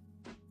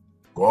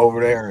 Go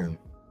over there and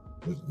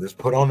just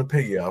put on the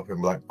piggy outfit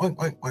and be like, oink,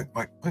 oink, oink,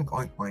 oink, oink,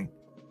 oink, oink.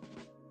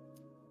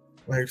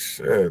 Like,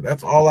 shit,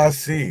 that's all I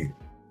see.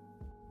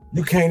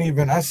 You can't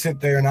even, I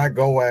sit there and I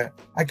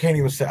can't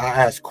even say, I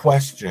ask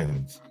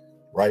questions,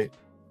 right,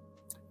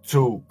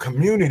 to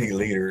community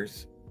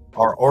leaders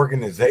or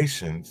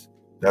organizations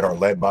that are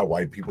led by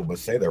white people but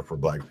say they're for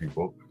black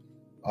people.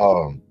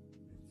 And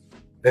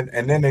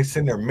then they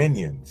send their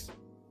minions.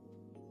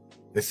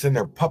 They send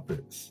their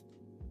puppets.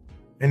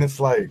 And it's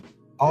like,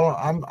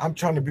 I'm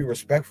trying to be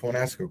respectful and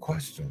ask a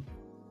question.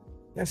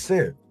 That's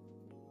it.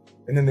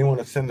 And then they want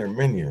to send their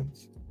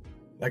minions.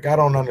 Like, I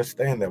don't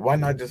understand that. Why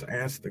not just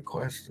answer the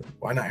question?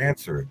 Why not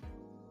answer it?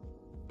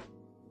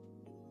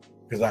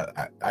 Because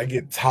I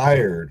get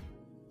tired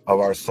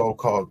of our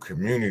so-called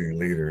community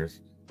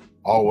leaders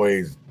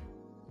always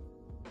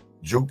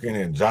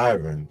juking and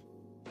jiving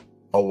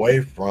away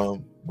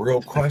from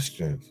real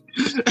questions.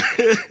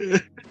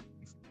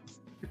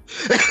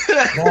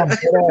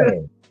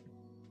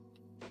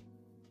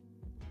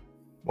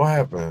 What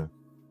happened?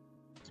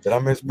 Did I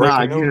miss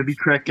breaking news? You gotta be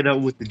cracking up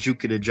with the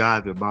juking and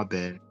jiving, my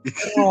bad.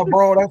 Oh,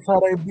 bro, that's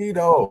how they be,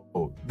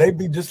 though. They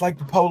be just like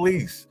the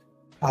police.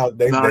 How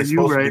they supposed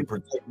to be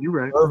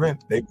protecting, serving,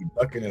 they be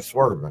ducking and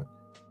swerving.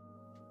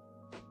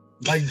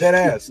 Like that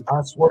ass.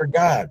 I swear to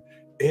God.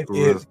 It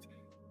is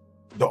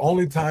the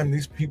only time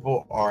these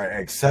people are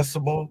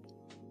accessible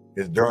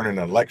is during an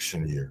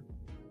election year.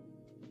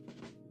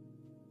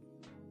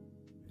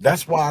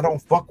 That's why I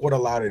don't fuck with a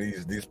lot of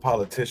these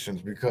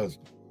politicians, because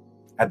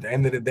at the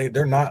end of the day,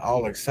 they're not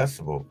all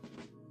accessible.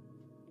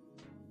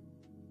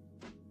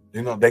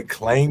 They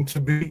claim to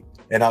be,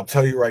 and I'll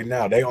tell you right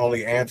now, they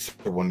only answer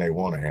when they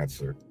want to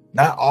answer.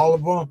 Not all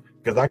of them,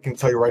 because I can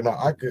tell you right now,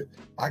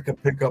 I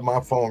could pick up my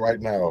phone right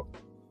now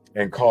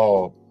and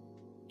call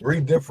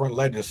 3 different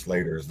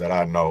legislators that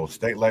I know,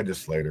 state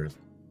legislators,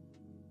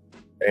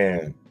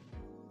 and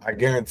I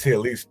guarantee at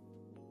least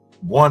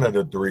one of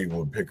the 3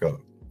 would pick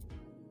up.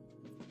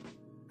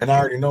 And I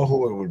already know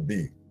who it would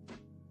be,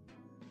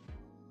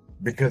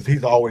 because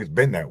he's always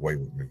been that way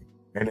with me.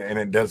 And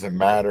it doesn't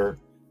matter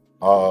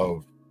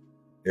of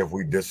if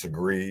we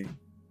disagree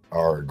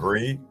or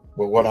agree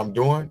with what I'm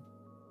doing,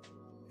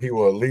 he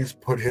will at least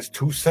put his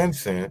 2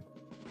 cents in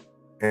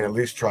and at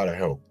least try to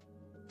help.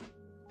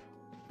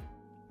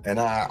 And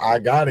I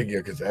gotta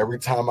get, because every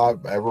time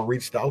I've ever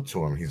reached out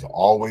to him, he's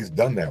always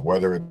done that,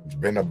 whether it's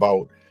been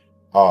about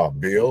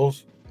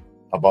bills,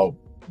 about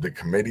the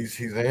committees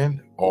he's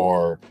in,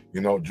 or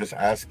just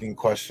asking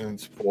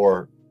questions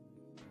for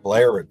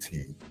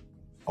clarity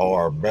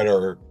or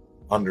better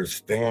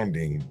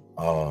understanding,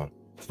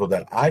 so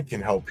that I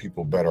can help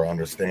people better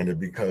understand it,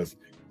 because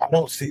I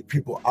don't see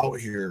people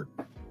out here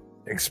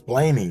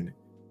explaining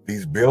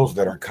these bills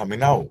that are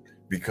coming out,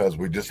 because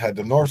we just had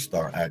the North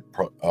Star Act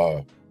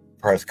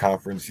press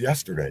conference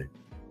yesterday,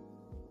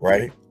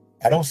 right?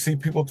 I don't see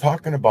people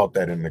talking about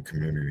that in the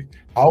community.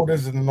 How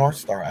is the North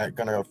Star Act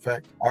going to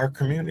affect our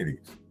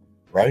communities,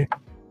 right?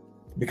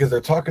 Because they're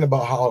talking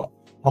about how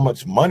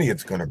much money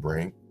it's going to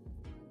bring.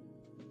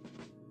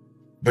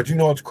 But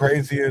what's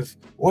crazy is,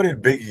 what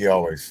did Biggie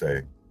always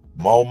say?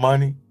 More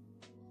money,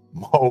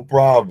 more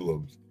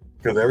problems.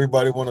 Because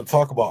everybody want to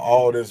talk about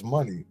all this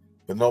money,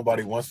 but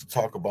nobody wants to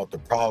talk about the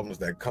problems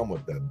that come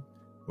with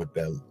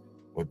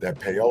that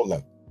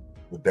payola,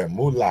 with that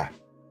moolah.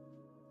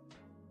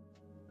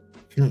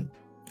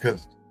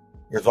 Because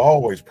there's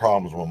always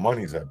problems when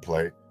money's at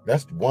play.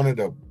 That's one of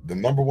the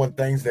number one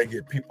things that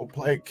get people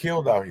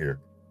killed out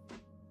here.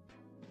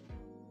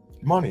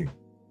 Money.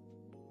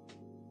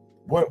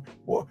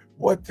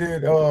 What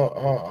did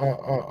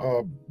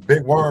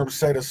Big Worm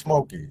say to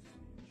Smokey?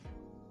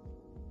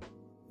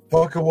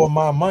 Fucking with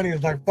my money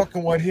is like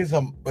fucking with his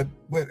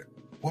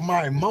with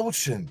my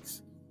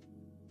emotions.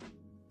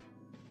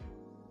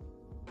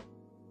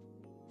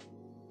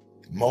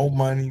 More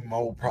money,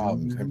 more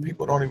problems, and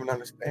people don't even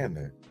understand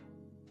that.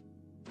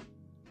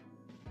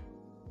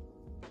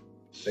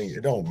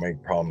 It don't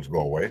make problems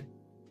go away.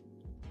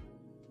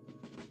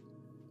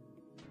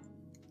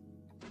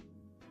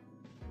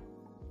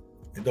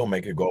 It don't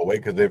make it go away,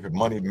 because if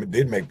money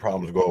did make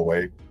problems go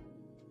away,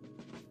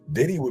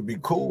 Diddy would be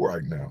cool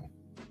right now.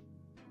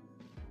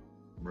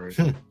 Right.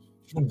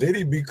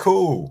 Diddy be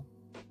cool.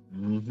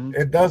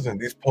 It doesn't.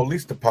 These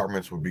police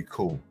departments would be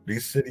cool.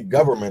 These city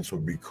governments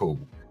would be cool,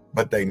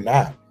 but they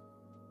not,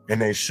 and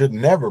they should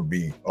never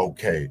be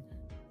okay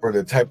for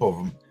the type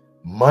of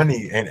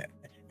money and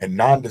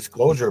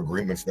non-disclosure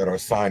agreements that are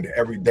signed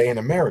every day in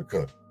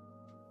America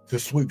to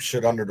sweep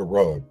shit under the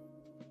rug.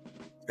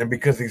 And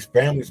because these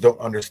families don't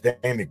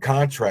understand the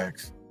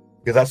contracts,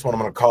 because that's what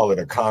I'm going to call it,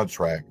 a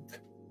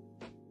contract,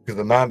 because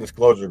the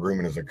non-disclosure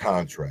agreement is a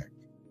contract.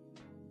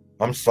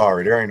 I'm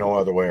sorry, there ain't no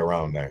other way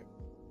around that.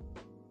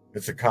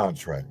 It's a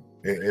contract.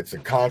 It's a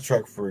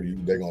contract for you.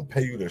 They're going to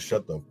pay you to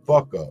shut the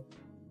fuck up.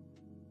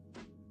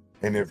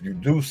 And if you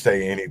do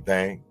say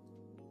anything,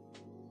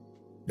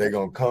 they're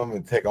going to come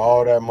and take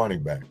all that money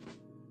back.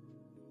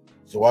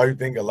 So why do you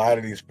think a lot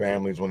of these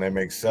families, when they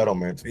make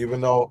settlements, even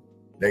though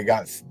they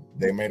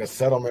made a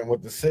settlement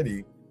with the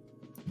city,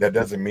 that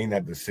doesn't mean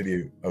that the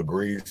city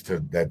agrees to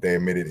that they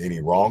admitted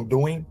any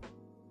wrongdoing.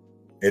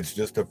 It's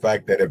just the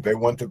fact that if they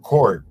went to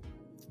court,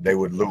 they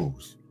would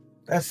lose.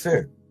 That's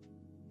it.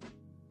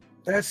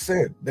 That's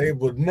it. They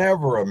would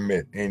never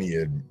admit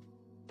any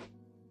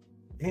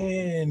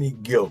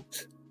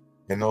guilt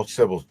in those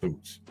civil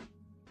suits.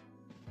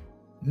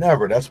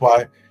 Never. That's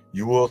why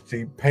you will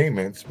see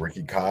payments.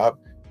 Ricky Cobb,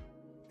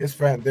 his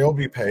friend, they'll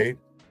be paid.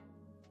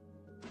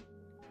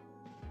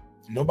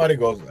 No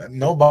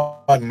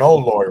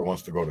lawyer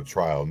wants to go to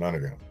trial. None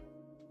of them.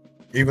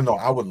 Even though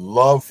I would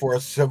love for a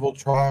civil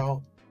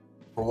trial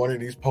for one of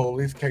these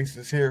police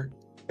cases here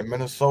in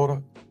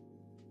Minnesota.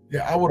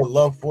 Yeah, I would have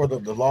loved for the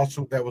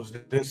lawsuit that was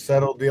just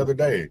settled the other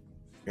day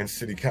in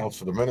City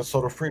Council, the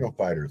Minnesota Freedom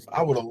Fighters.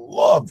 I would have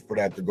loved for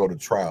that to go to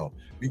trial,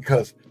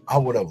 because I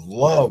would have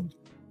loved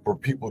for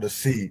people to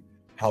see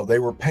how they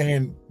were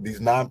paying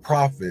these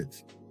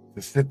nonprofits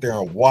to sit there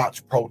and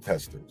watch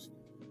protesters.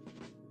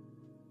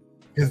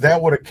 Because that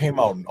would have came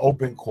out in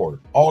open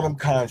court. All them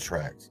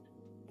contracts,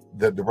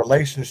 the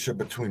relationship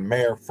between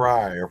Mayor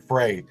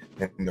Frey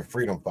and the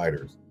Freedom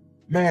Fighters.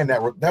 Man,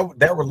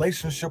 that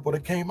relationship would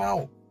have came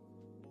out.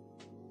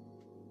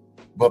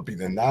 But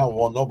now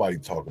won't nobody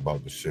talk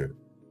about the shit,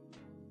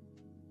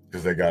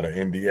 because they got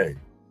an NDA.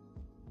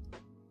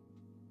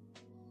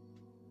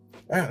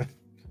 And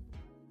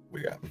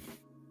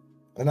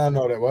I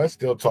know that we're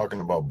still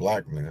talking about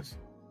Blackness,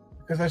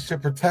 because that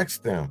shit protects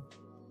them.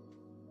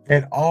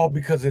 And all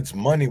because it's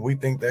money, we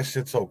think that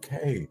shit's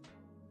okay.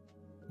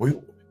 We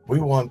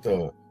want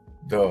the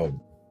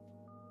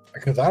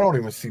because I don't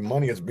even see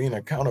money as being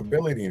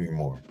accountability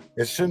anymore.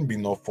 It shouldn't be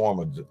no form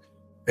of,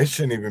 it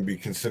shouldn't even be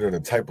considered a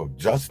type of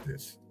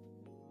justice.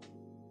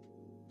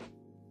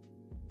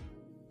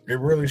 It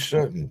really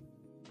shouldn't.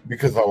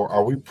 Because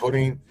are we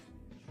putting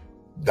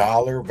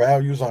dollar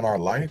values on our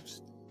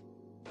lives?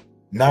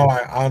 Now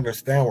I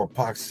understand where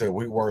Pac said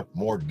we worth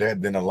more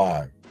dead than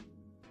alive.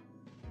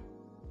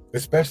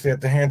 Especially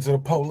at the hands of the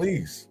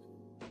police.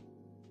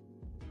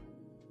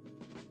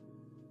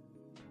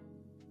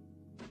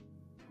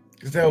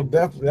 Because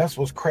that's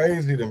what's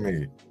crazy to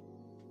me.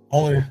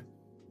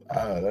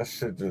 That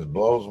shit just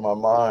blows my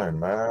mind,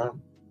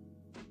 man.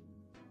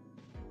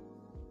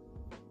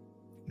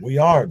 We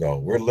are, though.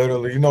 We're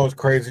literally, what's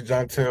crazy,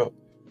 John Till,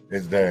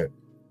 is that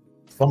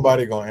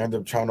somebody gonna end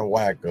up trying to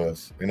whack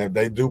us. And if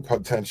they do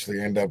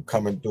potentially end up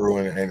coming through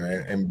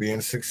and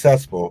being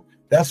successful,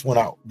 that's when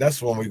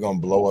we're gonna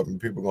blow up and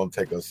people gonna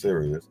take us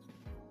serious.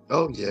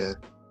 Oh yeah.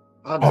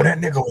 Oh, that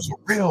nigga was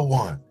a real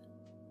one.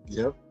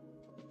 Yep.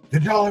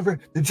 Did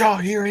y'all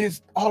hear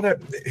his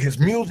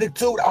music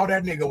too? Oh,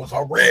 that nigga was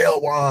a real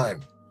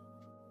one.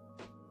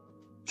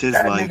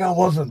 That nigga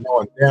wasn't,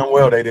 knowing damn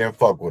well they didn't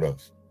fuck with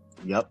us.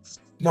 Yep.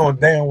 Knowing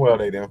damn well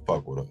they didn't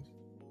fuck with us.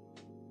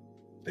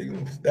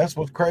 That's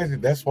what's crazy.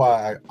 That's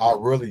why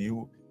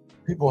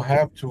people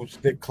have to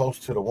stick close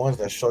to the ones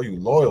that show you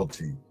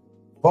loyalty.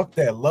 Fuck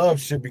that love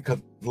shit, because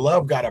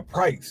love got a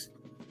price.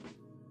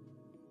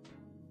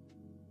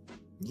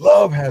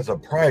 Love has a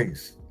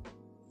price.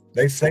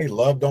 They say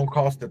love don't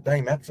cost a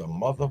thing. That's a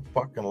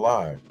motherfucking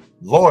lie.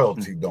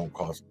 Loyalty don't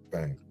cost a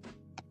thing.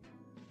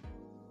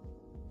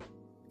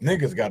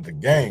 Niggas got the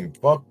game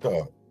fucked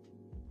up.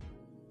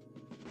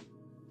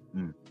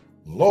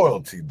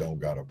 Loyalty don't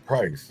got a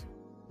price.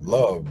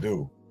 Love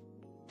do.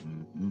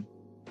 Mm-hmm.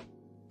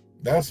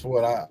 That's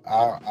what I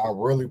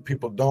really,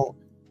 people don't.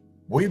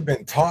 We've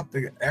been taught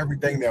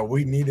everything that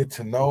we needed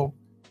to know.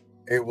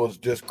 It was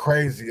just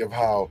crazy of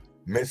how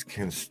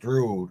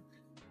misconstrued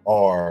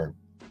or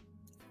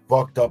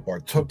fucked up or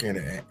took in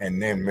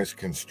and then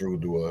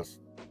misconstrued to us.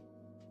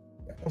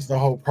 That's the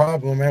whole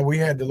problem, man. We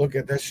had to look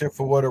at that shit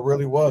for what it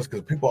really was,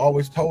 because people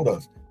always told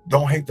us,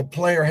 don't hate the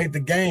player, hate the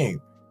game.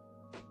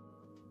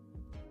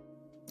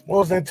 What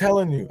was they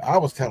telling you? I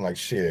was telling like,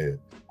 shit,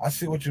 I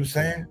see what you're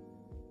saying.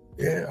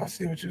 Yeah, I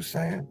see what you're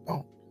saying.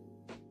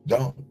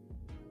 Don't.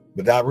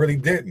 But I really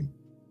didn't.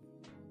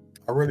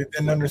 I really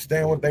didn't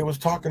understand what they was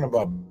talking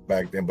about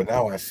back then. But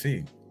now I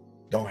see.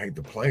 Don't hate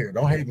the player.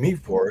 Don't hate me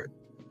for it.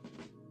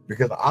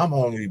 Because I'm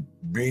only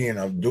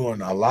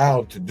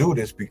allowed to do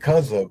this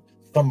because of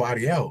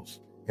somebody else.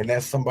 And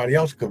that somebody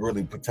else could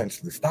really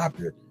potentially stop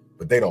it,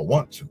 but they don't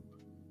want to.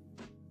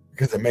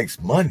 Because it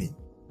makes money.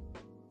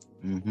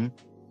 Mm-hmm.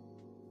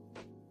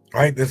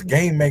 Right? This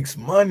game makes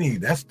money.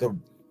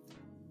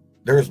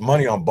 There's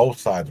money on both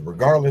sides,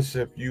 regardless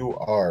if you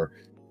are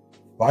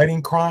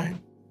fighting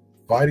crime,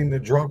 fighting the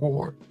drug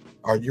war,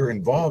 or you're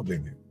involved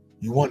in it.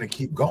 You want to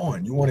keep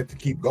going. You want it to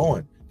keep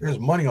going. There's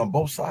money on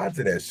both sides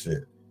of that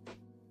shit.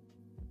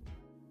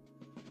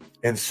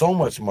 And so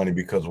much money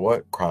because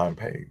what? Crime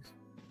pays.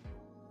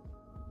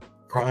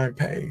 Crime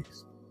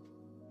pays.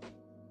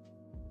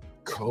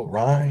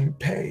 Crime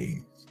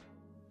pays.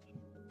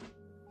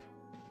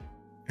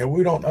 And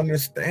we don't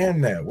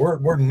understand that.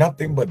 We're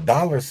nothing but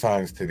dollar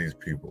signs to these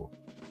people.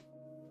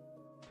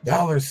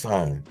 Dollar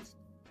signs.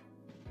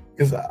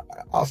 Because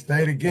I'll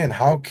say it again.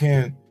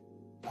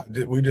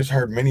 We just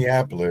heard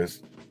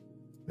Minneapolis,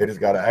 they just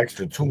got an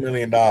extra $2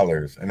 million,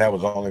 and that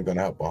was only going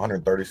to help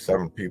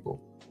 137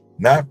 people.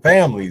 Not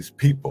families,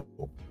 people.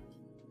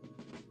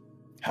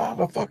 How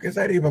the fuck is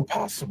that even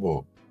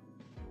possible?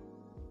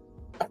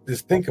 I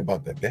just think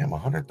about that. Damn,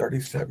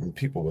 137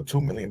 people with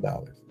 $2 million.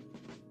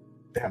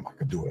 Damn, I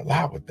could do a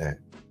lot with that.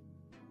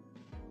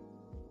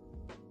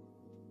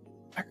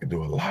 I could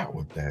do a lot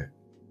with that.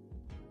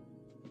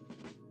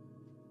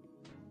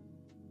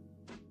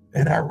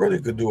 And I really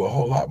could do a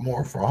whole lot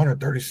more for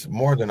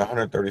more than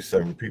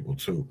 137 people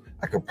too.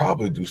 I could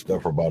probably do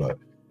stuff for about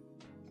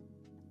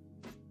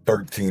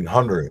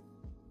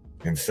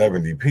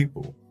 1,370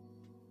 people.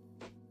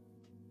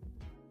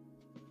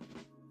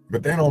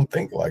 But they don't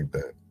think like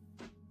that.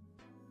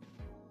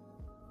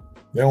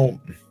 They don't,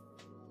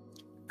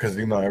 because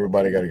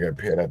everybody got to get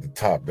paid at the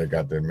top. They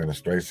got the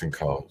administration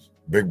costs.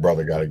 Big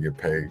brother got to get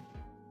paid.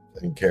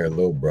 Taking care of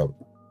little brother.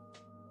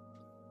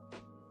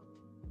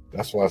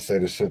 That's why I say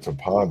this shit's a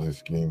Ponzi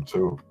scheme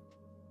too.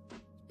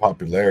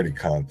 Popularity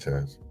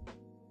contest.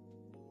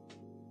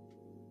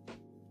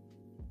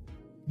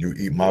 You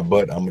eat my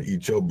butt, I'm gonna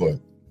eat your butt.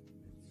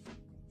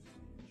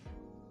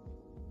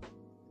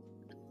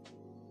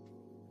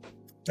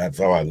 That's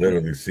how I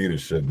literally see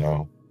this shit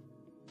now.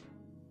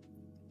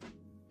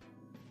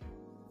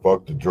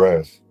 Fuck the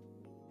dress.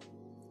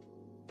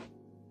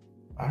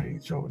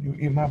 You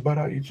eat my butt,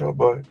 I eat your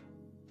butt.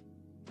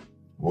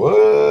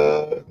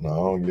 What? No, I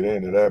don't get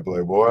into that,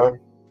 playboy.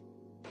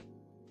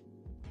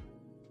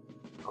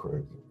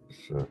 Crazy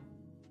shit.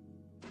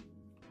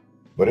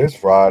 But it's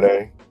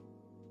Friday.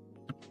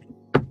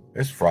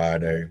 It's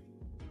Friday.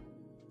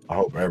 I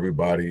hope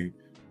everybody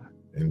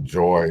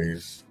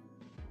enjoys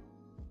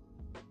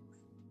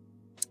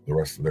the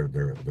rest of their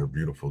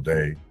beautiful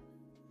day.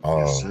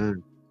 Yes, sir.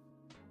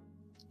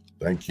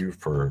 Thank you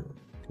for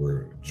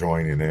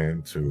joining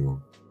in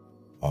to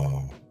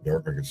the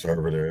Urban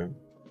Conservative.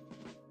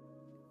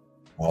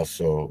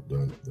 Also,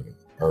 the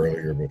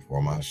earlier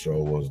before my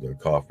show was the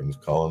Coffin's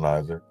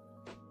Colonizer.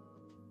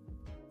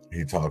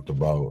 He talked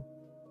about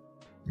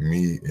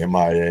Mia,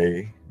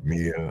 I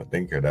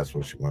think that's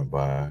what she went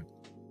by,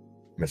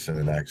 missing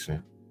in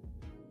action.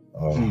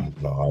 No,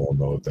 I don't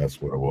know if that's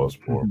what it was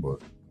for,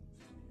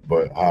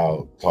 but I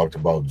talked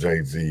about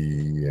Jay-Z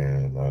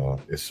and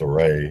Issa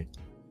Rae.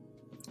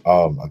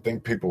 I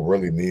think people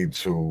really need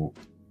to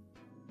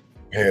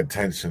pay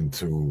attention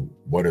to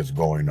what is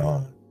going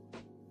on.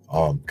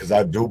 Because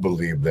I do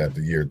believe that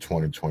the year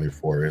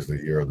 2024 is the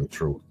year of the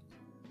truth.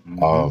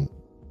 Mm-hmm.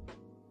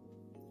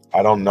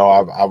 I don't know.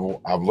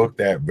 I've looked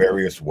at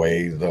various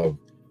ways of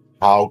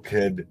how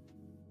could,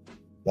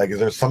 is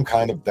there some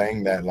kind of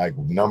thing that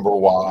number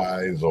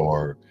wise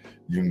or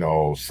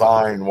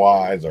sign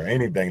wise or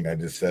anything that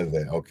just says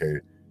that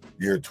okay,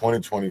 year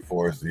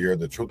 2024 is the year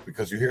of the truth,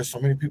 because you hear so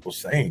many people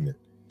saying it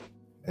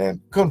and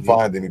couldn't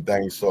find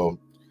anything. So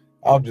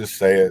I'll just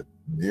say it.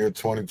 The year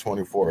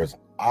 2024 is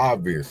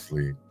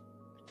obviously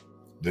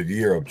the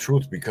year of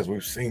truth, because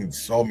we've seen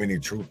so many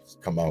truths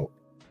come out.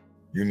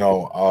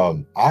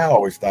 I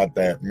always thought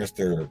that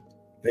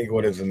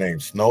what is his name?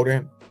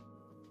 Snowden?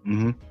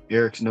 Mm-hmm.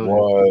 Eric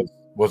Snowden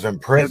was in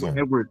prison.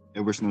 Edward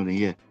Snowden,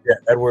 yeah. Yeah,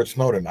 Edward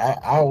Snowden. I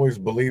always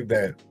believed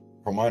that,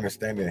 from my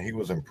understanding, he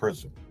was in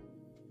prison.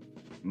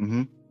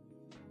 Mm-hmm.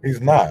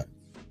 He's not.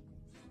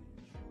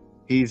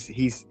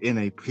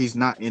 He's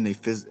not in a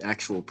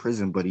actual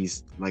prison, but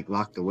he's like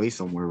locked away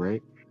somewhere,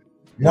 right?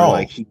 No,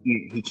 like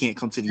he can't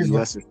come to the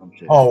U.S. or some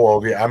shit. Oh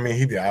well, yeah. I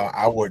mean,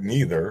 I wouldn't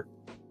either.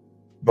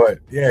 But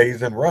yeah,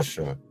 he's in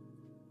Russia.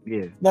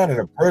 Yeah, not in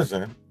a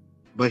prison.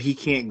 But he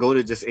can't go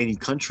to just any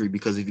country,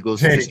 because if he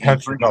goes to just any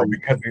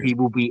country, he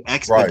will be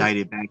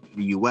expedited back to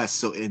the U.S.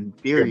 So in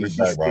theory,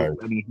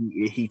 I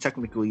mean, he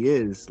technically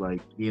is,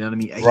 like, you know what I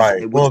mean?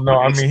 Right. Well, no,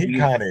 I mean, he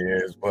kind of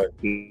is, but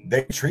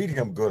they treat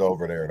him good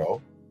over there,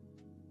 though.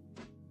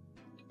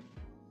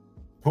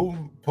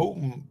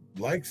 Putin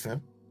likes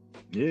him.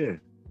 Yeah.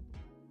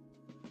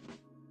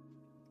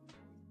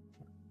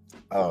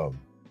 Yeah,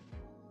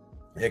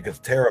 because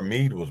Tara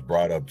Meade was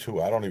brought up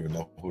too. I don't even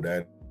know who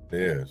that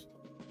is.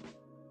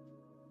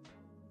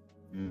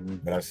 Mm-hmm.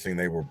 But I seen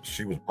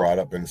she was brought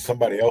up, and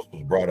somebody else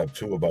was brought up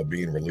too about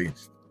being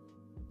released.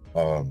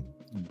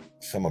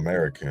 Some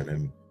American,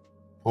 and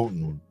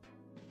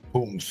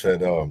Putin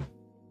said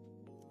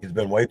he's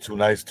been way too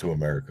nice to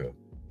America.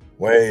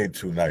 Way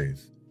too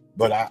nice.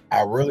 But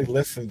I really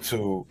listened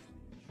to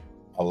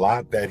a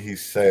lot that he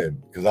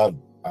said, because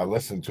I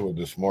listened to it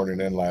this morning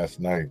and last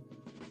night.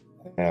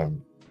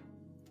 And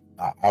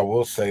I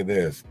will say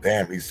this,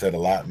 damn, he said a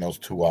lot in those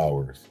 2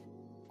 hours.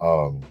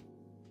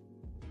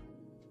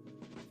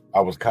 I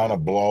was kind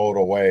of blown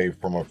away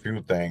from a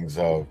few things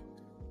of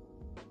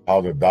how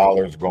the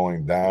dollar's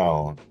going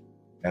down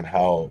and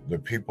how the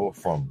people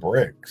from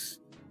BRICS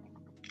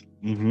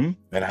and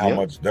how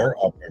much they're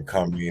up and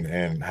coming,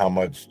 and how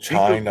much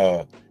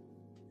China.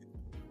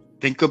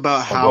 Think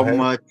about how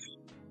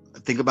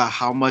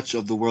much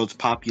of the world's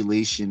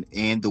population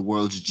and the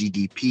world's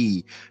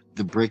GDP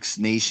the BRICS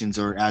nations,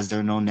 or as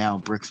they're known now,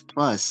 BRICS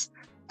Plus,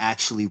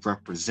 actually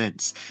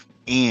represents.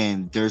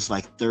 And there's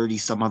like 30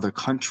 some other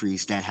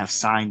countries that have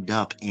signed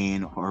up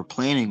and are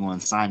planning on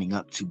signing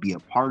up to be a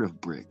part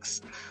of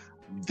BRICS.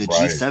 The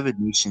G7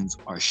 nations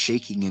are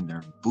shaking in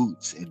their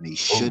boots, and they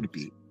should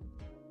be.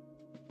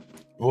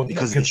 Well,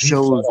 because it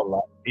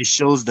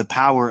shows the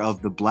power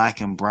of the black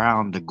and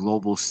brown, the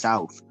global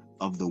south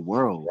of the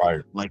world.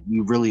 Right. Like, we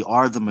really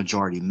are the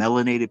majority.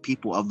 Melanated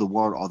people of the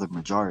world are the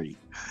majority.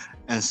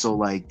 And so,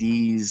 like,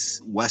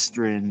 these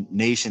Western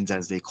nations,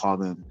 as they call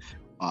them,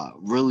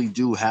 really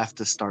do have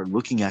to start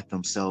looking at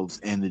themselves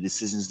and the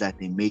decisions that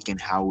they make, and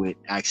how it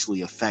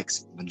actually affects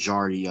the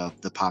majority of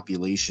the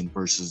population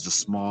versus the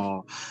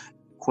small,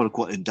 quote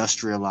unquote,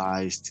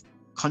 industrialized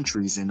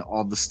countries and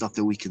all the stuff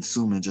that we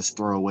consume and just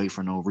throw away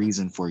for no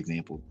reason, for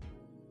example.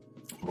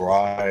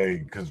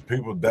 Right, because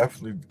people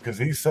definitely, because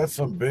he said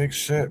some big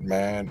shit,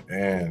 man.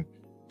 And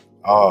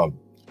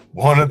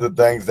one of the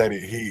things that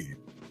he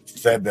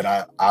said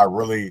that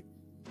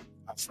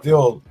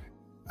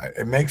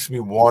it makes me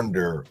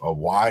wonder of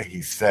why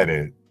he said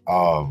it.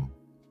 And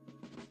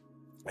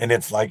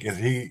it's like, is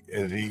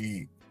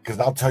he, because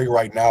I'll tell you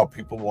right now,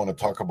 people want to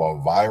talk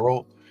about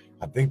viral.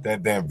 I think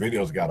that damn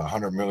video's got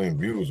 100 million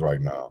views right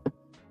now.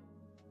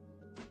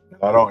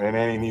 It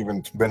ain't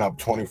even been up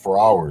 24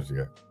 hours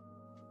yet.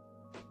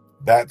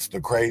 That's the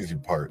crazy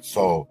part.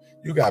 So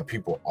you got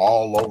people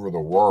all over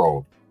the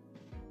world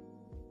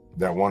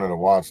that wanted to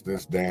watch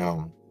this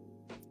damn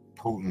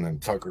Putin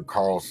and Tucker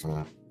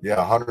Carlson. Yeah,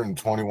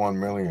 121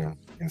 million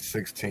in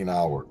 16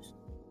 hours.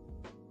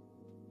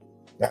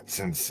 That's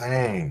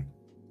insane.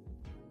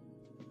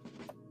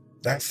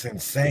 That's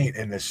insane.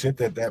 And the shit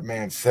that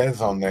man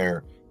says on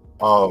there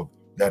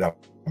that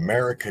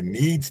America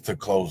needs to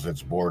close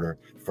its border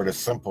for the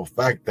simple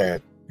fact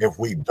that if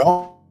we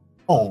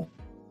don't,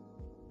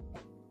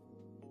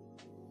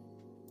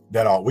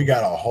 that we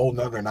got a whole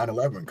nother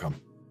 9/11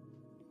 coming,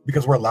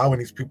 because we're allowing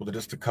these people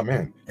to come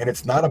in. And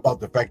it's not about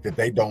the fact that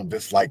they don't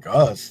dislike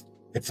us.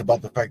 It's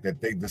about the fact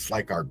that they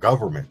dislike our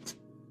government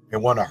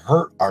and want to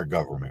hurt our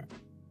government.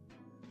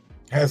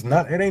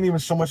 It ain't even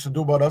so much to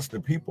do about us, the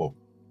people.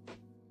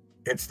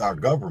 It's our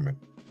government.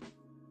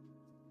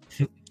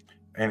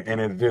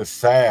 And it's just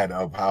sad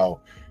of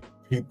how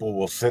people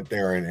will sit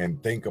there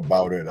and think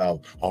about it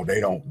of,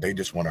 they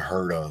just want to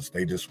hurt us.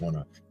 They just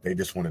want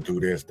to do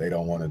this. They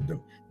don't want to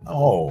do.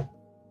 No.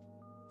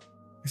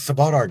 It's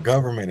about our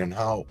government and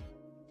how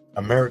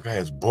America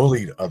has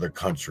bullied other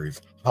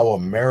countries, how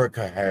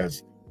America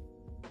has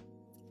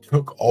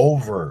took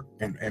over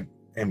and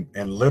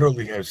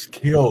literally has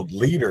killed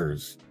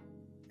leaders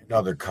in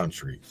other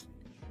countries.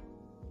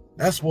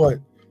 That's what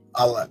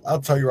I'll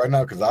tell you right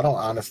now, because I don't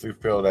honestly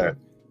feel that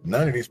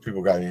none of these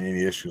people got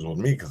any issues with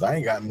me, because I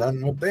ain't got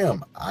nothing with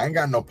them. I ain't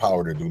got no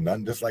power to do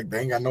nothing, just like they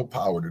ain't got no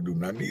power to do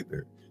nothing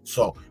either.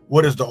 So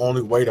what is the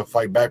only way to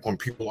fight back when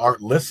people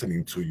aren't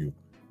listening to you?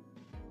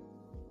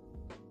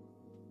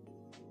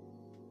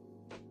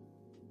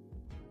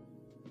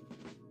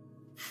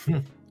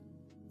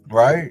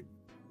 Right?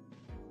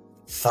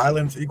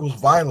 Silence equals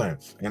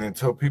violence. And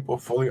until people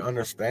fully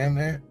understand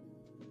that,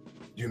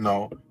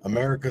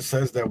 America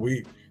says that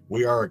we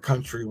are a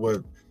country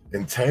with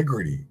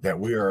integrity, that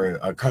we are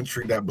a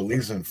country that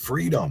believes in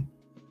freedom.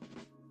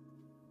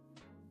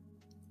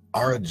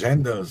 Our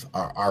agendas,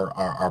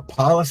 our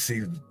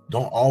policies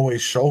don't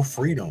always show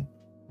freedom.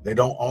 They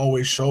don't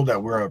always show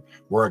that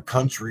we're a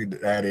country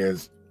that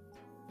is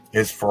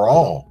for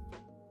all.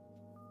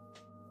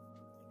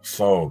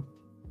 So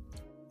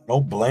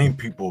don't blame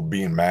people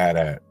being mad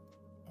at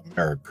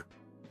America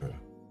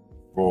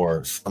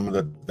for some of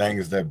the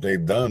things that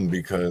they've done,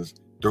 because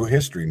through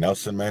history,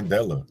 Nelson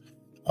Mandela,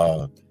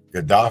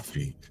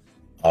 Gaddafi,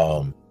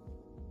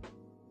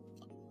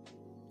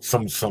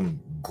 some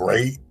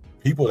great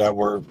people that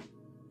were,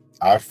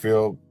 I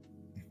feel,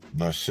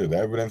 the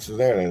evidence is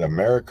there that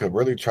America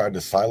really tried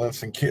to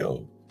silence and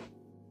kill.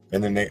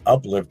 And then they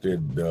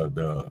uplifted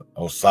the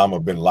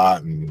Osama bin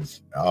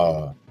Laden's,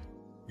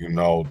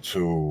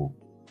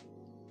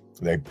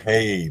 they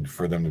paid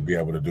for them to be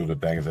able to do the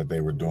things that they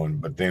were doing,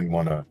 but then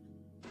when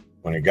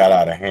it got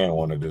out of hand,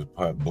 want to just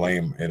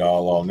blame it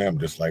all on them,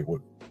 just like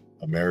what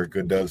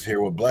America does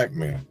here with black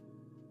men.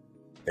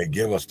 They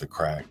give us the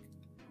crack,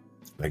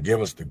 they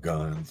give us the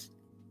guns,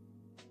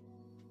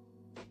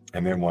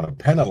 and then want to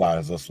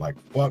penalize us like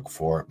fuck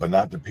for it, but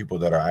not the people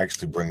that are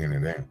actually bringing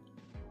it in,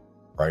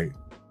 right?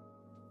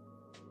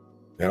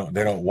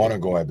 They don't want to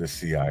go at the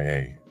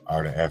CIA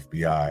or the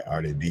FBI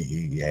or the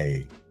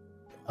DEA,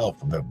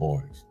 alphabet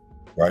boys,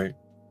 right?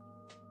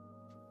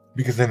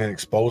 Because then it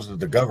exposes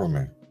the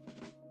government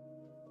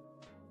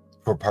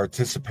for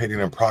participating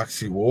in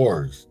proxy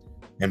wars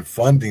and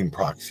funding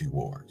proxy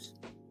wars,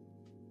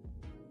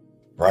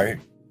 right?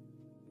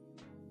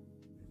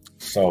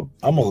 So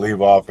I'm gonna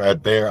leave off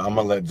at there. I'm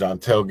gonna let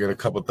Jontel get a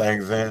couple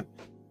things in,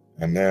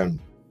 and then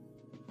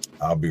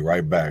I'll be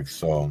right back.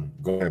 So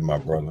go ahead, my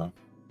brother.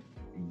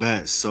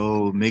 Bet.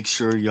 So make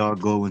sure y'all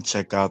go and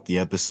check out the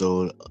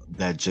episode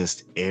that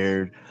just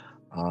aired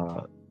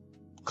a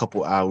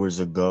couple hours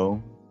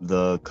ago,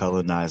 The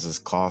Colonizer's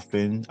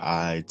Coffin.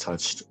 I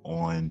touched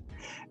on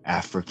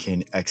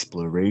African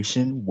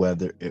exploration,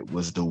 whether it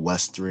was the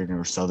western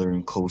or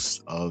southern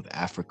coast of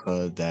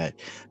Africa that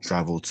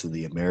traveled to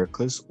the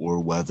Americas, or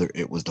whether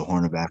it was the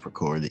Horn of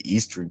Africa or the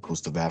eastern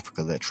coast of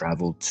Africa that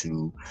traveled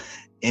to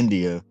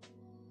India.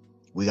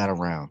 We got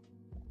around.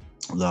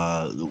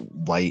 The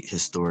white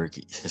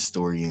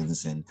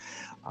historians and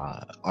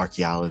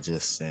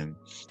archaeologists and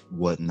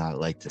whatnot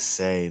like to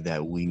say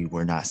that we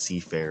were not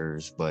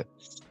seafarers, but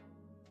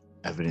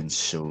evidence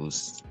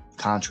shows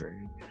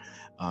contrary.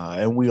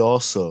 And we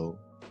also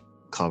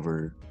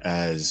covered,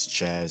 as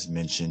Chaz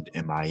mentioned,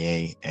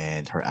 MIA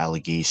and her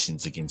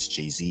allegations against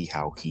Jay-Z,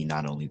 how he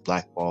not only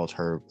blackballed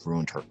her,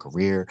 ruined her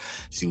career.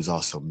 She was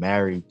also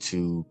married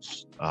to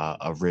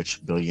a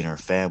rich billionaire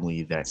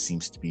family that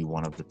seems to be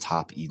one of the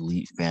top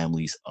elite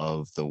families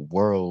of the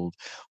world,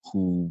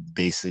 who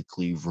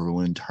basically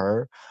ruined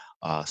her,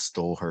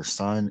 stole her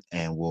son,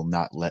 and will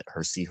not let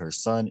her see her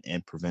son,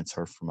 and prevents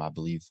her from, I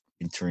believe,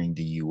 entering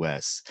the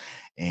US.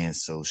 And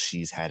so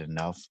she's had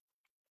enough.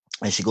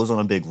 And she goes on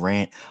a big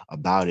rant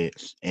about it.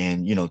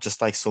 And,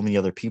 just like so many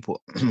other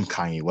people,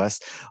 Kanye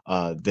West,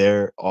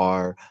 there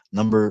are a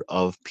number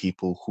of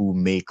people who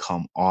may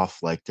come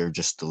off like they're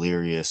just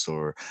delirious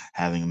or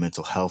having a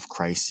mental health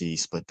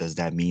crisis. But does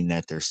that mean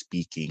that they're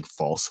speaking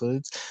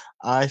falsehoods?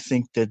 I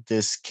think that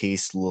this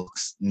case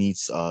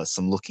needs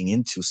some looking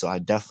into. So I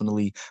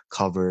definitely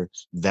cover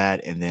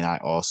that. And then I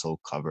also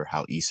cover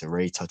how Issa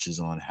Rae touches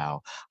on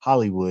how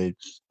Hollywood,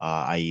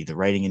 i.e. the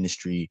writing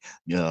industry,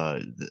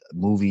 the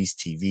movies,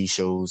 TV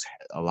shows,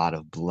 a lot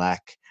of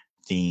black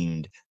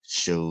themed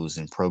shows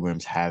and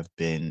programs have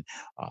been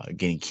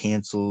getting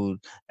canceled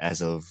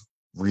as of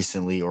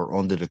recently, or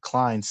on the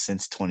decline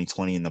since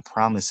 2020, and the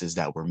promises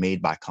that were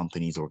made by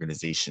companies,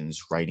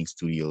 organizations, writing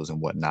studios,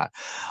 and whatnot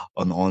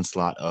on the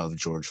onslaught of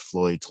George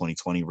Floyd,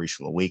 2020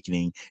 racial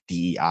awakening,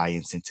 DEI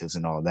incentives,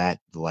 and all that,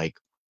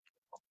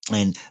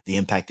 and the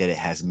impact that it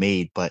has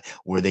made. But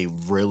were they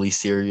really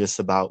serious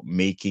about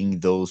making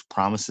those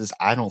promises?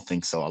 I don't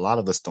think so. A lot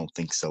of us don't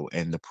think so.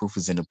 And the proof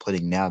is in the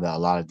pudding now that a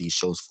lot of these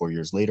shows 4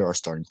 years later are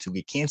starting to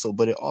get canceled.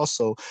 But it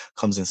also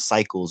comes in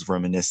cycles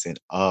reminiscent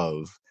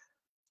of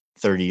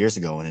 30 years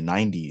ago in the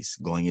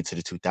 90s, going into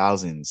the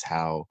 2000s,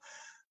 how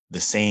the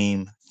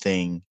same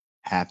thing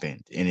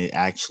happened. And it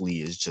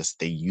actually is just,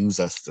 they use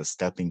us as a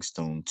stepping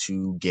stone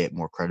to get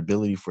more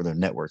credibility for their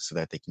network so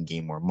that they can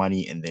gain more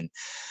money and then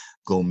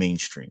go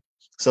mainstream.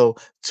 So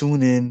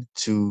tune in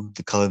to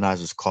The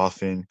Colonizer's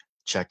Coffin.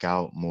 Check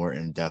out more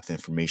in-depth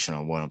information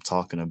on what I'm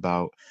talking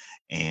about.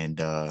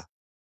 And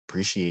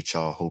appreciate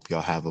y'all. Hope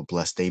y'all have a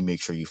blessed day.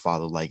 Make sure you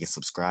follow, like, and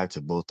subscribe to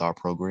both our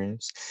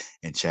programs.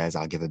 And Chaz,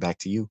 I'll give it back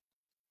to you.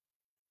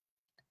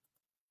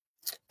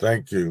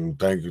 Thank you.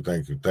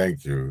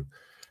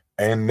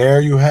 And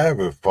there you have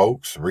it,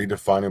 folks.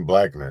 Redefining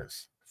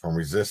blackness, from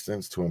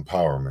resistance to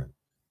empowerment.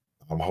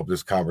 I hope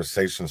this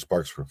conversation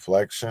sparks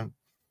reflection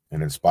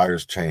and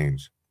inspires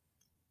change.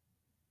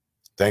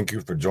 Thank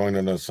you for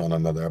joining us on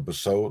another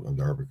episode of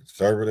The Urban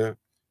Conservative.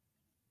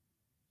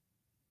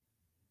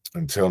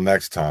 Until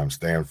next time,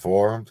 stay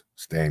informed,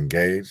 stay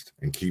engaged,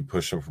 and keep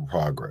pushing for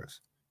progress.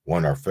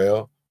 Win or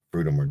fail,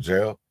 freedom or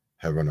jail,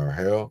 heaven or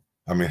hell.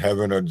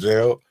 Heaven or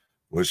jail.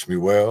 Wish me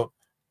well.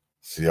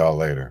 See y'all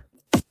later.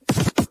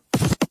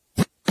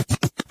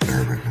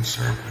 Urban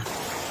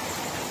Conservative.